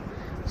pieces.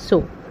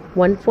 So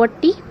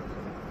 140,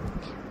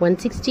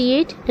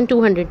 168 and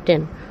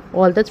 210.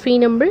 All the 3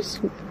 numbers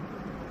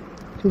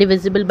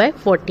divisible by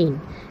 14.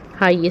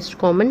 Highest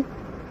common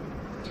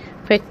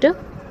factor.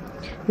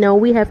 Now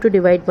we have to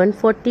divide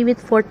 140 with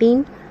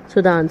 14.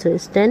 So the answer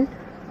is 10.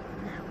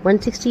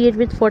 168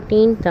 with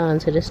 14. The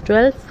answer is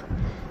 12.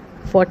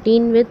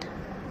 14 with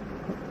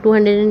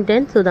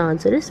 210. So the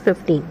answer is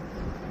 15.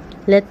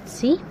 Let's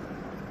see.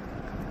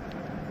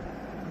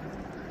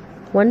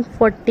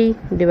 140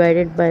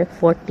 divided by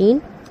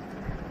 14,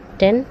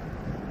 10.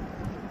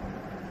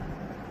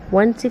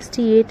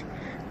 168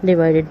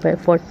 divided by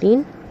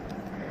 14,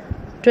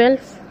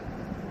 12.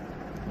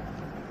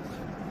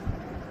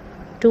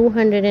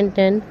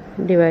 210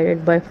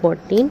 divided by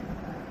 14,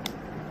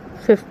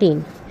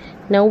 15.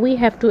 Now we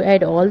have to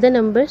add all the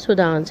numbers, so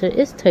the answer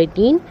is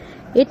 13.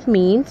 It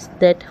means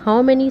that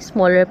how many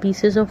smaller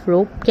pieces of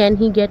rope can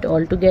he get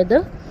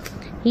altogether?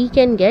 He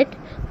can get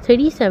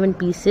 37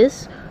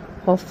 pieces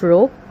of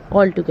rope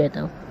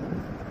altogether.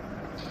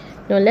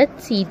 Now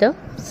let's see the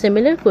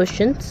similar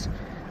questions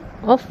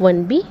of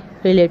 1B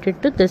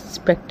related to this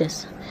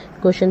practice.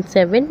 Question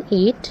 7,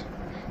 8,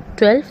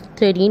 12,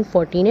 13,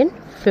 14 and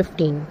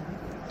 15.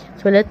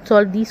 So let's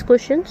solve these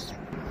questions.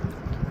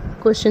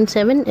 Question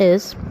 7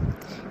 is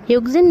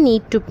Hyukjin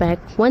need to pack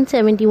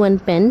 171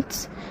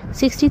 pens,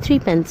 63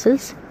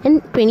 pencils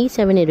and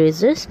 27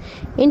 erasers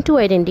into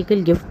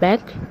identical gift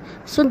bag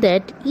so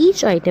that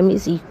each item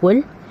is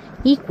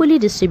equally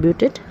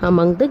distributed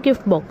among the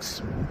gift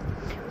box.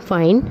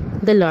 Find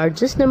the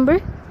largest number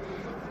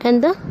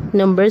and the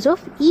numbers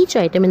of each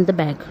item in the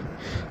bag.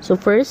 So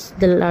first,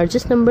 the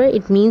largest number,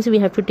 it means we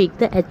have to take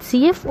the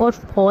HCF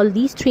of all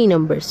these 3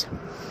 numbers.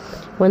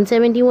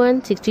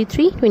 171,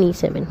 63,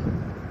 27.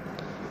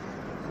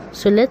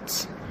 So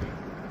let's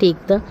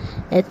take the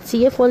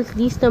HCF of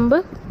these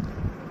number.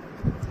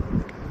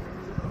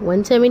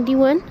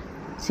 171,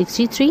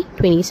 63,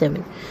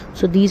 27.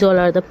 So these all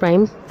are the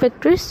prime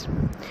factors.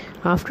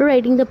 After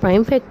writing the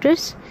prime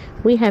factors,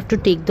 we have to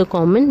take the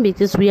common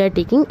because we are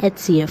taking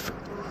HCF.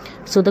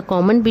 So the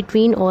common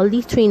between all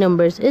these three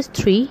numbers is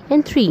 3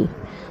 and 3.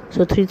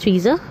 So 3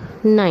 3s are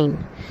 9.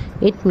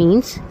 It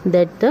means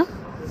that the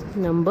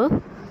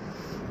number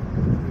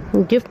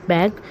gift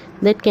bag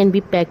that can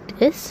be packed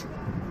is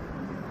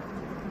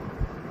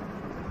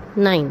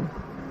 9.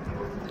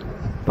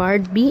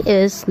 Part B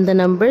is the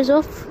numbers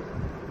of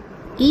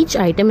each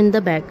item in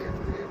the bag.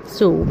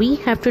 So we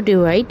have to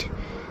divide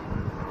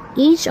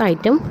each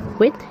item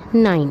with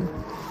 9.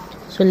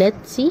 So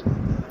let's see.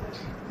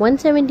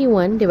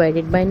 171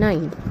 divided by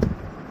 9.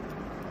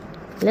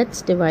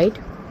 Let's divide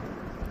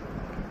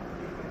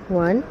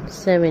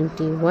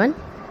 171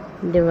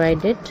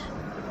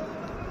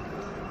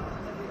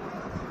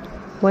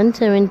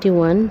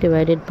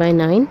 divided by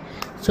 9.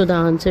 So the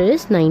answer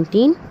is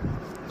 19.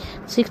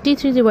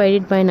 63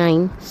 divided by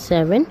 9,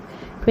 7.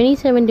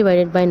 27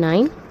 divided by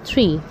 9,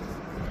 3.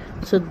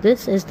 So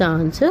this is the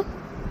answer.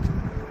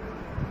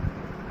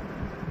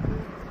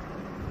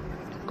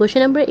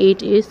 Question number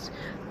 8 is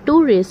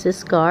two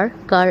races car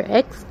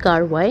X,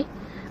 car Y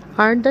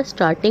are the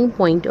starting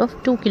point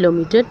of 2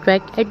 km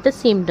track at the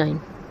same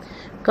time.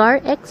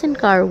 Car X and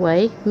car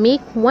Y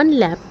make one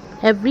lap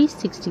every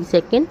 60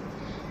 seconds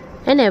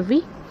and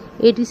every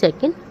 80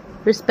 seconds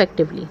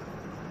respectively.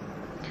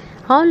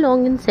 How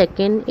long in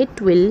seconds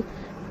it will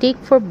take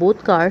for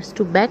both cars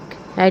to back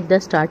at the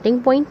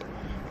starting point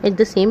at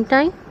the same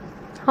time?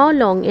 How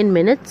long in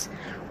minutes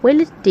will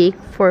it take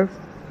for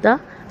the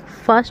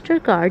faster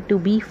car to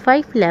be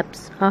 5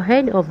 laps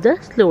ahead of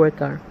the slower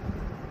car?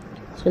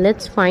 So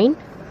let's find.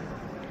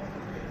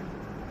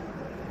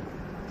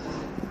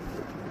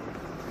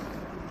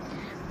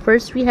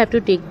 First we have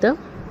to take the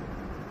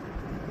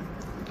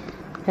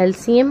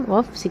LCM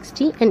of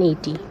 60 and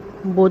 80,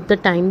 both the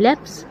time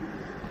lapse.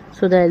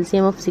 So the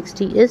LCM of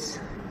 60 is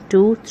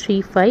 2,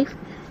 3, 5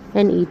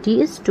 and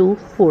 80 is 2,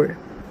 4.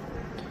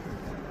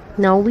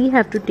 Now we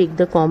have to take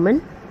the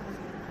common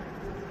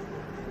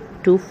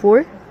 2,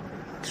 4,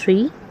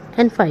 3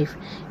 and 5.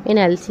 In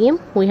LCM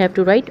we have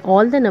to write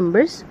all the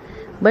numbers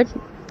but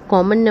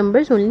common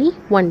numbers only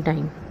one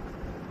time.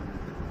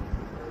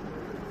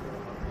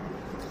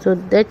 So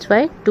that's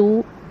why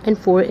 2 and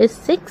 4 is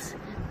 6,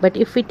 but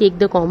if we take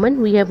the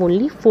common we have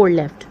only 4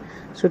 left.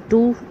 So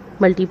 2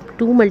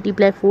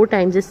 multiply 4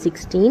 times is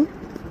 16.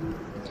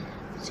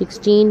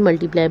 16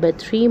 multiplied by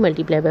 3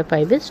 multiplied by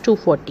 5 is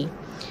 240.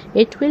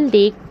 It will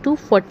take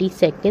 240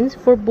 seconds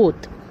for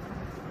both.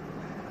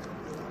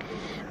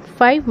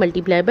 5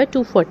 multiplied by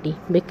 240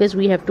 because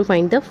we have to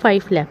find the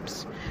 5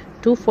 laps.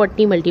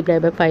 240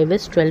 multiplied by 5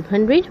 is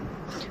 1200,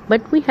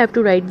 but we have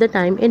to write the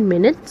time in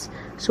minutes,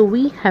 so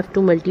we have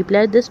to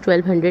multiply this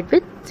 1200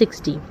 with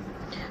 60.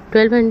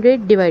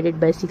 1200 divided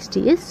by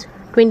 60 is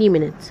 20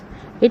 minutes.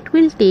 It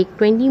will take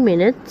 20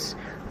 minutes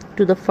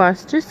to the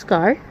fastest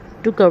car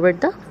to cover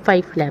the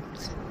 5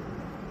 laps.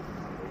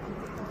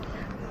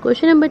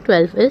 Question number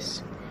 12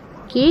 is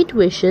Kate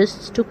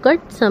wishes to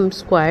cut some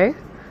square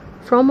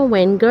from a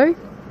Vanguard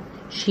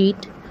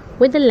sheet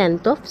with a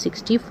length of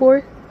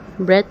 64,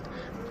 breadth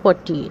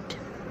 48.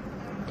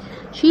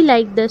 She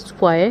liked the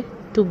square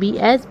to be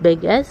as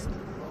big as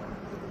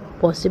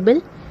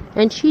possible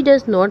and she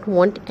does not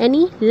want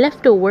any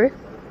leftover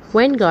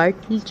Vanguard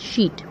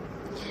sheet.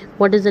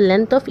 What is the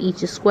length of each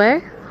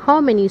square? How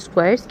many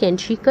squares can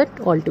she cut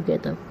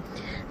altogether?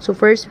 So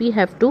first we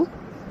have to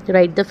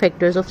write the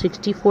factors of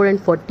 64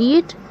 and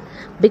 48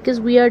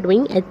 because we are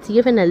doing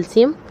HCF and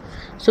LCM.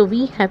 So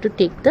we have to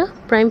take the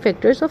prime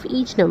factors of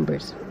each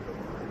numbers.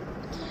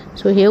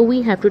 So here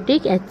we have to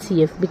take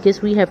HCF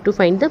because we have to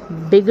find the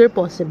bigger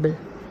possible.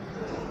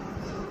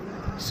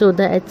 So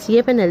the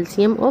HCF and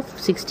LCM of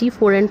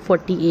 64 and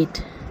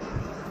 48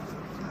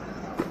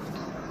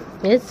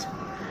 is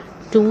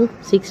 2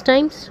 6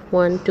 times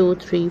 1 2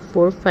 3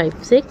 4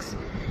 5 6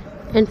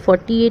 and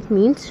 48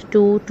 means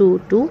 2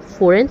 2 2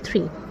 4 and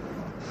 3.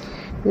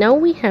 Now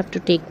we have to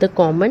take the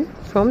common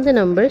from the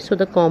number, so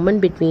the common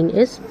between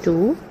is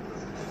 2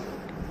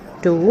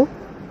 2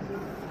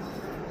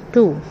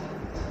 2.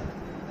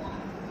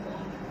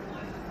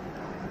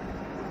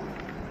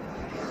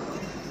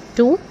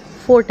 2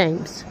 4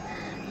 times.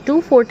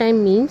 2 4 times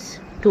means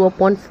 2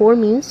 upon 4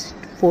 means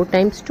 4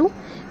 times 2,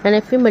 and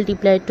if we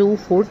multiply 2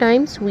 4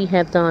 times we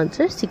have the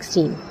answer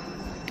 16.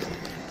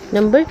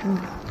 Number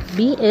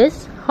B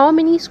is how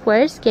many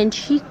squares can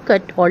she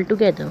cut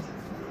altogether?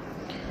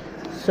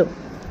 So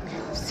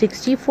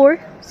 64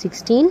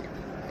 16,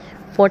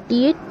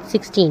 48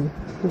 16,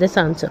 this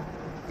answer.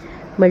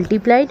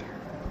 Multiplied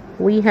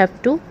we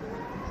have to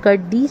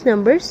cut these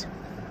numbers.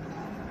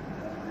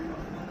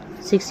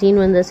 16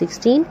 1 the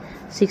 16,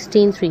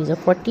 16 3 is a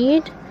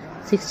 48,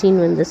 16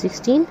 1 the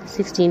 16,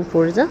 16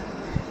 4 is a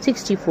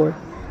 64.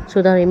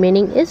 So the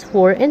remaining is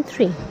 4 and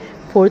 3.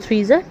 4 3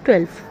 is a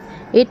 12.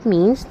 It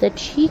means that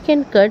she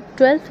can cut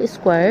 12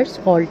 squares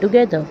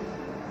altogether.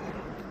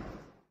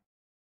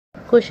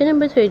 Question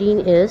number 13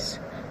 is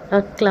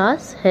a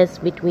class has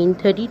between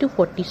 30 to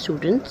 40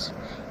 students.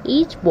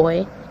 Each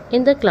boy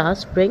in the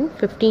class bring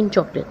 15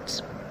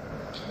 chocolates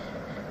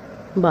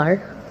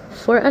bar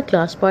for a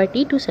class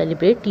party to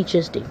celebrate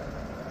Teachers' Day.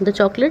 The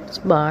chocolates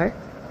bar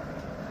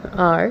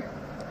are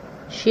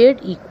shared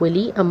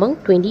equally among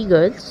 20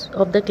 girls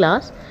of the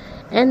class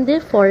and their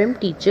form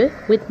teacher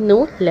with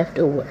no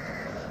leftover.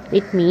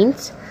 It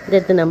means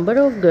that the number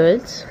of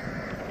girls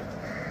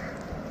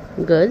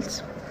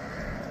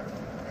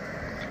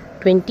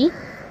 20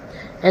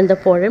 and the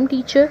forum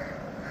teacher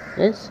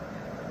is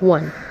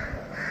 1.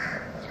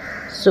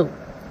 So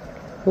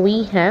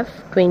we have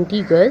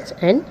 20 girls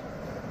and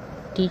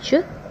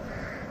teacher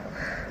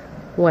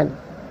 1.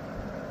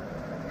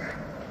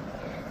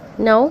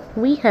 Now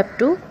we have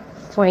to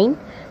find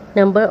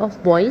number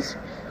of boys.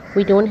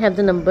 We don't have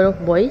the number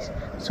of boys,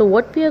 so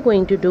what we are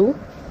going to do,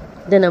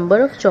 the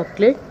number of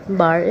chocolate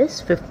bar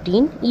is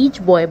 15. Each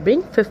boy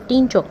bring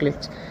 15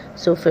 chocolates,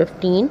 so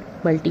 15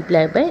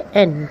 multiplied by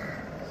n.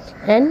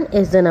 N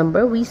is the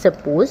number we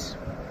suppose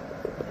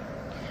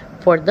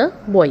for the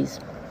boys.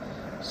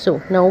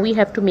 So now we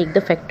have to make the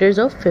factors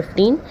of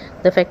 15.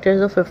 The factors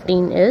of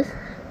 15 is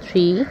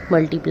 3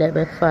 multiplied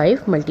by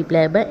 5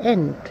 multiplied by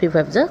n. 3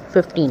 5s are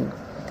 15.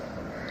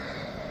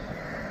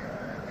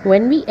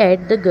 When we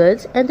add the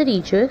girls and the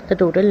teacher, the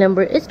total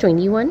number is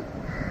 21,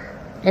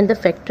 and the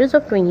factors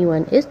of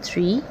 21 is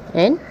 3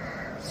 and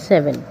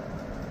 7.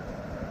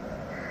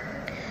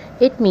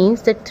 It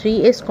means that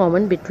 3 is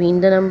common between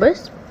the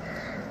numbers.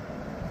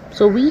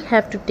 So we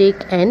have to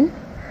take n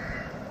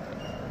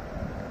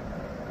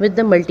with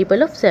the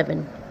multiple of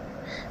 7,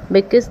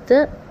 because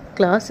the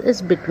class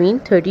is between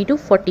 30 to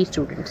 40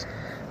 students.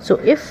 So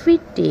if we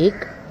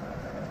take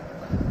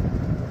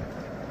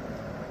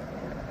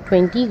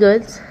 20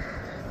 girls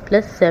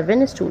plus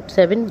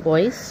 7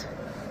 boys,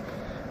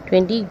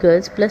 20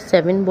 girls plus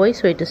 7 boys,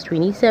 so it is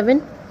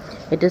 27.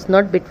 It is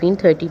not between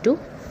 30 to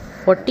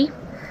 40.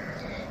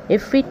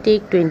 If we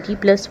take 20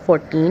 plus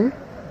 14,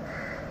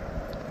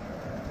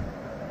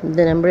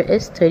 the number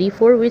is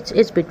 34, which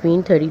is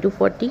between 30 to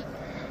 40.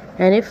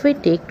 And if we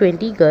take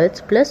 20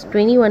 girls plus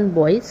 21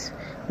 boys,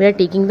 we are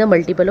taking the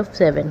multiple of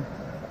 7,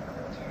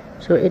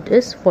 so it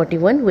is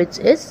 41, which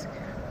is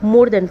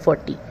more than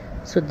 40.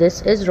 So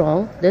this is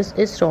wrong, this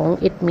is wrong.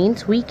 It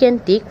means we can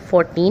take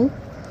 14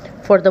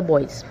 for the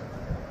boys.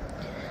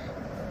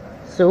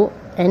 So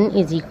n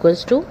is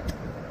equals to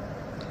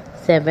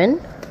 7,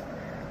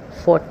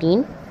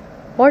 14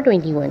 or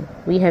 21.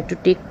 We have to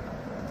take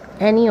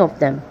any of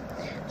them.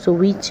 So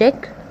we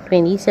check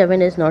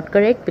 27 is not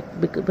correct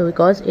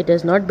because it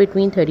is not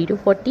between 30 to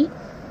 40.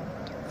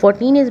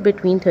 14 is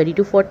between 30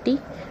 to 40.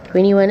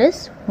 21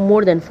 is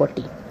more than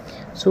 40.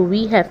 So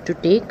we have to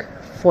take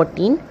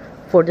 14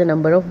 for the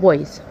number of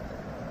boys.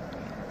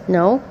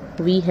 Now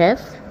we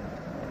have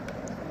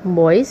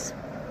boys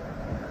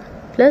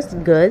plus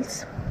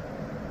girls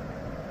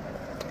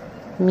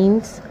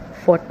means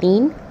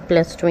 14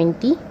 plus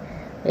 20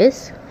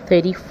 is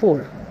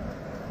 34.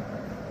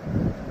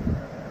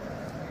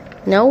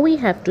 Now we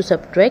have to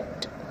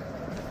subtract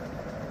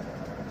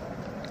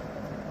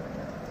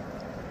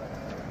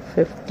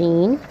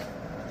 15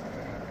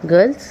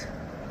 girls,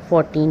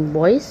 14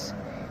 boys,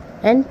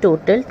 and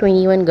total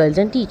 21 girls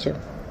and teacher.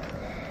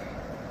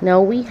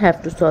 Now we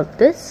have to solve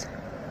this.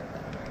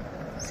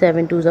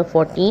 7 2s are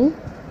 14,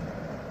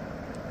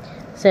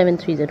 7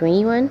 3s are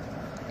 21,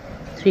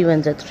 3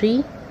 1s are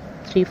 3,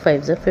 3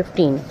 5s are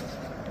 15.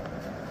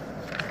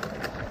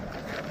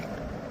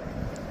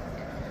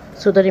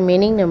 So the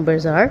remaining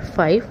numbers are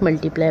 5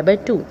 multiplied by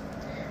 2.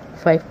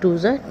 5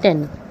 2s are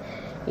 10.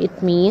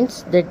 It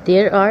means that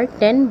there are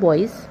 10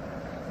 boys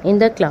in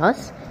the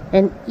class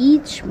and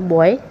each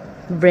boy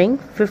bring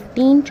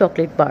 15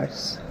 chocolate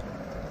bars.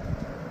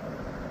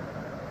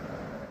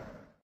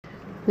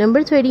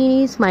 Number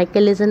 13 is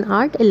Michael is an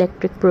art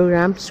electric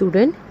program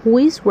student who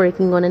is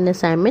working on an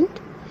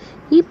assignment.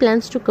 He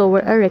plans to cover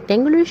a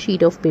rectangular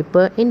sheet of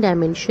paper in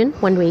dimension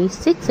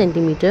 126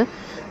 cm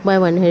by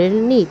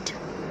 108.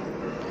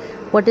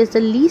 What is the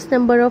least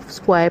number of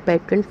square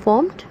pattern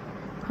formed?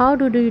 How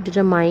do you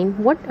determine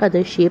what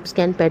other shapes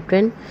can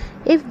pattern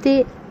if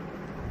they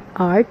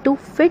are to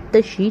fit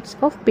the sheets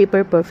of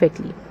paper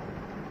perfectly?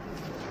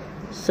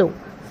 So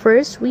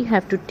first we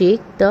have to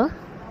take the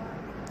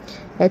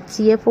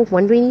HCF of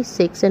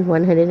 126 and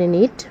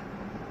 108,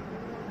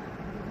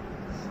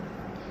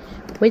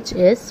 which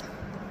is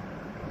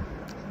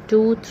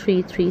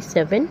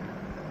 2337,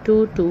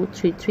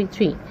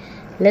 22333.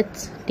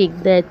 Let's take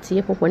the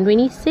HCF of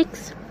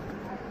 126.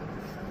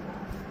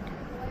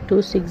 2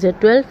 6s are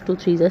 12, 2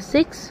 3s are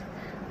 6,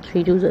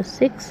 3 2s are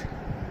 6,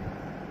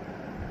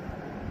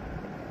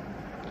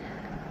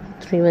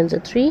 3 1s are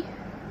 3,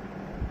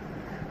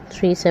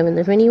 3 7s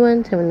are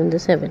 21, 7 1s are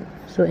 7.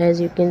 So as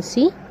you can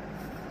see,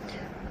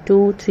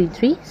 2 3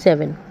 3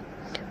 7,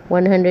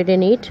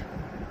 108,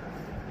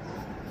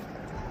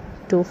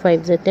 2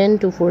 5s are 10,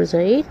 2 4s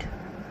are 8,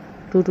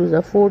 2 2s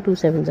are 4, 2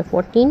 7s are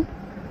 14,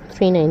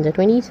 3 9s are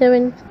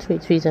 27, 3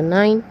 3s are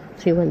 9,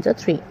 3 1s are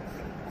 3.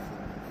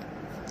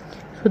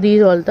 So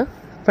these are all the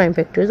prime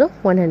factors of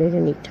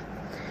 108.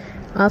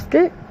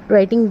 After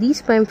writing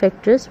these prime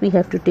factors, we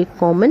have to take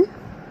common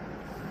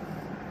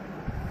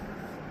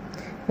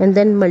and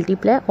then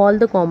multiply all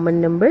the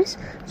common numbers.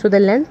 So the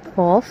length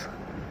of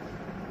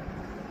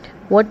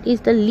what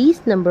is the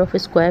least number of a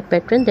square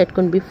pattern that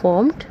can be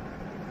formed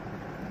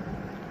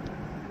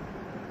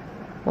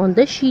on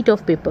the sheet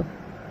of paper.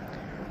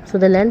 So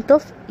the length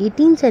of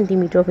 18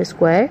 centimeter of a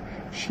square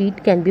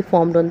sheet can be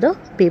formed on the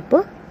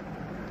paper.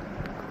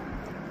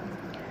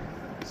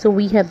 So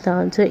we have the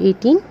answer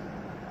 18.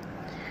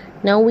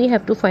 Now we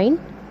have to find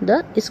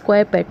the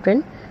square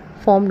pattern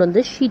formed on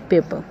the sheet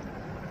paper.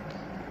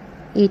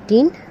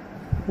 18,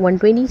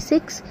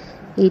 126,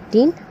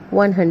 18,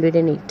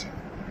 108.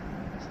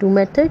 Two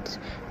methods.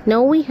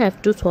 Now we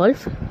have to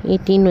solve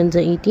 18 ones are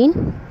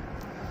 18,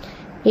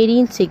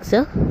 18 6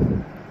 are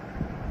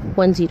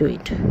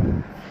 108,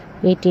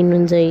 18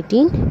 ones are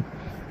 18,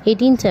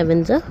 18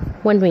 sevens are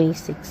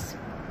 126.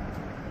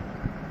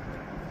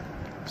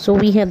 So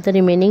we have the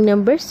remaining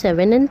numbers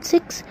 7 and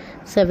 6.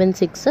 7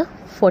 6 are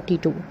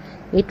 42.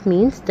 It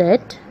means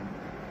that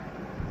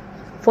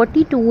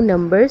 42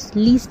 numbers,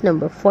 least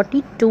number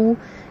 42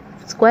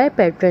 square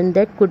pattern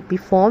that could be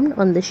formed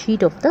on the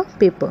sheet of the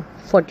paper,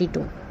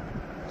 42.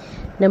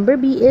 Number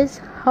B is,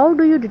 how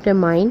do you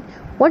determine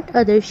what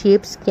other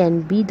shapes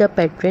can be the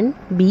pattern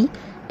B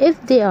if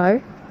they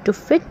are to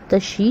fit the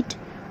sheet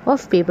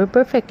of paper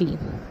perfectly?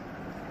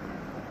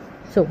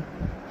 So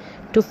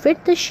to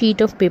fit the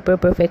sheet of paper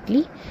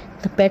perfectly,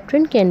 the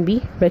pattern can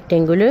be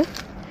rectangular,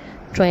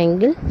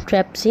 triangle,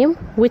 trapezium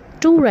with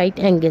two right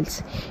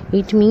angles.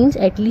 It means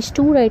at least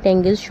two right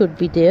angles should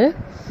be there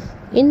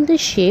in the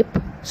shape,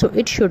 so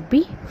it should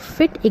be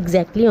fit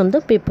exactly on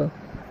the paper.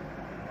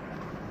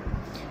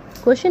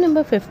 Question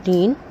number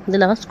 15, the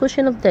last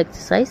question of the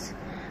exercise.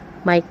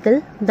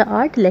 Michael, the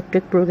art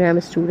electric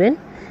program student,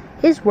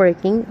 is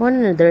working on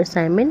another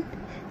assignment.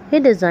 He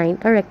designed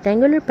a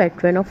rectangular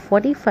pattern of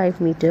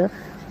 45 meter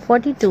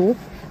 42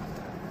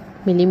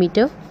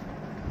 millimeter.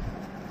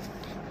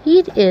 He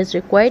is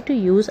required to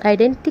use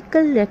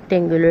identical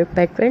rectangular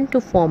pattern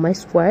to form a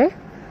square.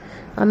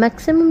 A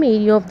maximum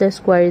area of the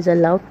square is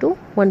allowed to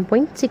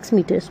 1.6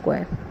 meter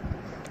square.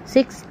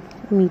 6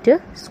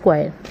 meter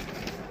square.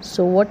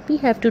 So what we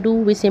have to do,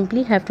 we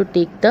simply have to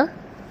take the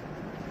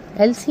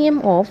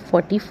LCM of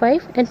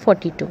 45 and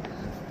 42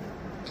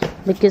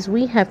 because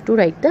we have to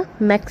write the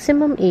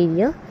maximum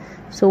area.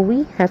 So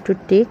we have to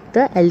take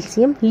the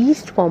LCM,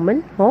 least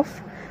common,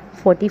 of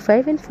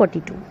 45 and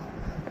 42.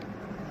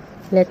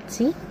 Let's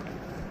see.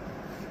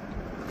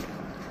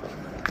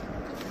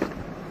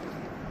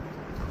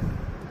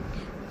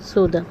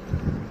 So the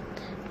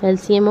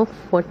LCM of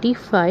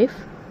 45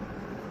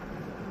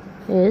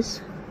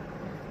 is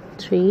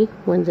 3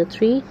 1s are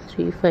 3,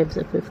 3 5s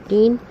are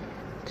 15,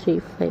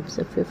 3 5s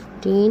are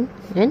 15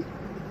 and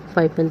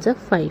 5 1s are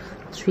 5,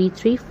 3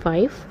 3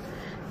 5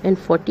 and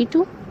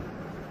 42.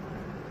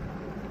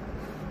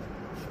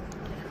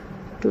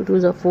 2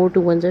 2s are 4,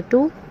 2 1s are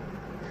 2,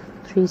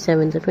 3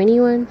 7s are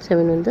 21,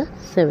 7 1s are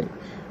 7,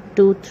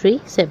 2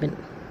 3 7.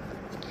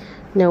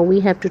 Now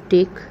we have to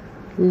take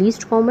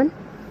least common.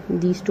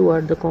 These two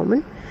are the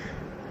common.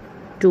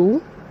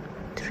 2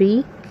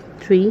 3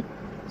 3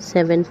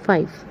 7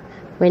 5.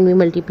 When we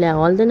multiply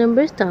all the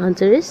numbers, the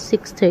answer is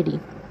 630.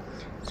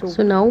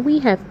 So now we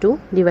have to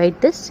divide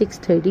this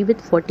 630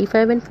 with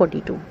 45 and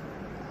 42.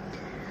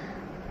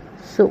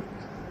 So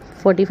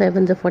 45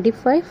 ones are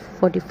 45,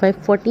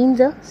 45 14s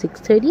are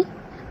 630,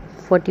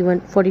 41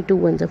 42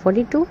 ones are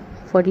 42,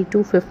 42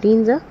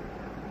 15s are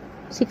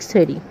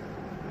 630.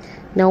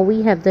 Now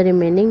we have the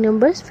remaining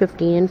numbers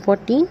 15 and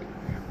 14.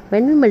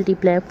 When we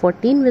multiply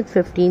 14 with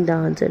 15, the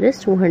answer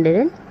is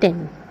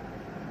 210.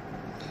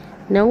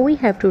 Now we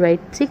have to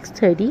write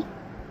 630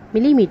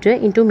 millimeter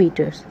into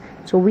meters.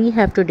 So we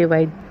have to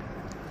divide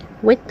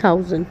with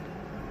 1000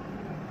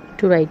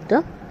 to write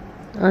the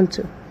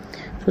answer.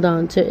 So the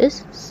answer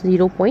is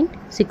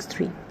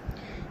 0.63.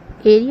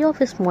 Area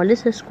of a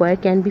smallest square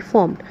can be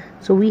formed.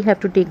 So we have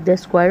to take the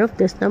square of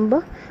this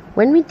number.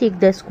 When we take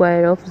the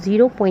square of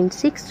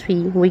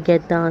 0.63, we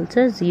get the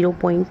answer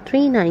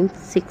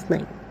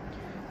 0.3969.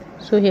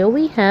 So here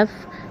we have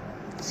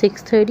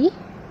 630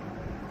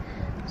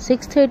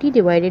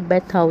 divided by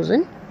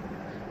 1000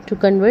 to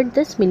convert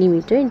this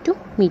millimeter into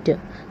meter.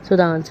 So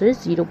the answer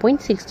is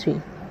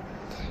 0.63.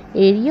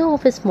 Area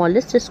of a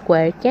smallest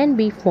square can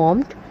be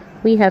formed.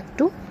 We have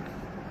to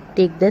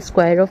take the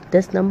square of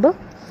this number.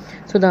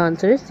 So the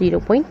answer is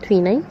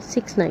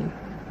 0.3969.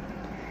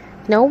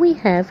 Now we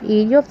have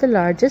area of the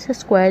largest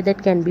square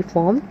that can be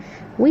formed.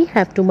 We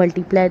have to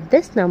multiply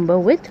this number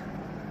with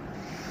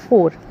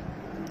 4.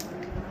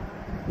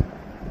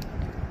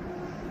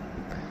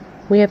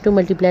 We have to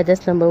multiply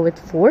this number with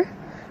 4.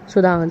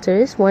 So the answer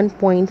is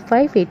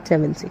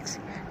 1.5876.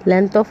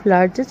 Length of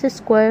largest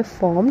square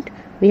formed.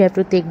 We have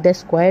to take the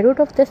square root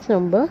of this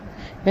number.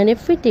 And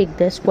if we take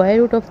the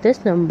square root of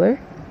this number,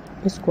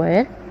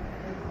 square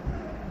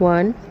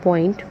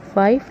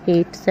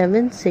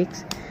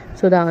 1.5876.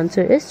 So the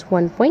answer is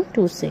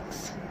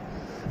 1.26.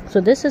 So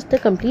this is the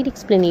complete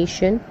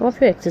explanation of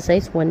your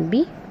exercise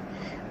 1B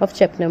of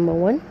chapter number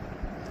 1.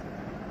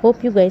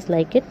 Hope you guys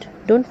like it.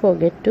 Don't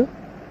forget to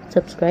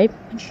subscribe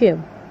and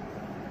share.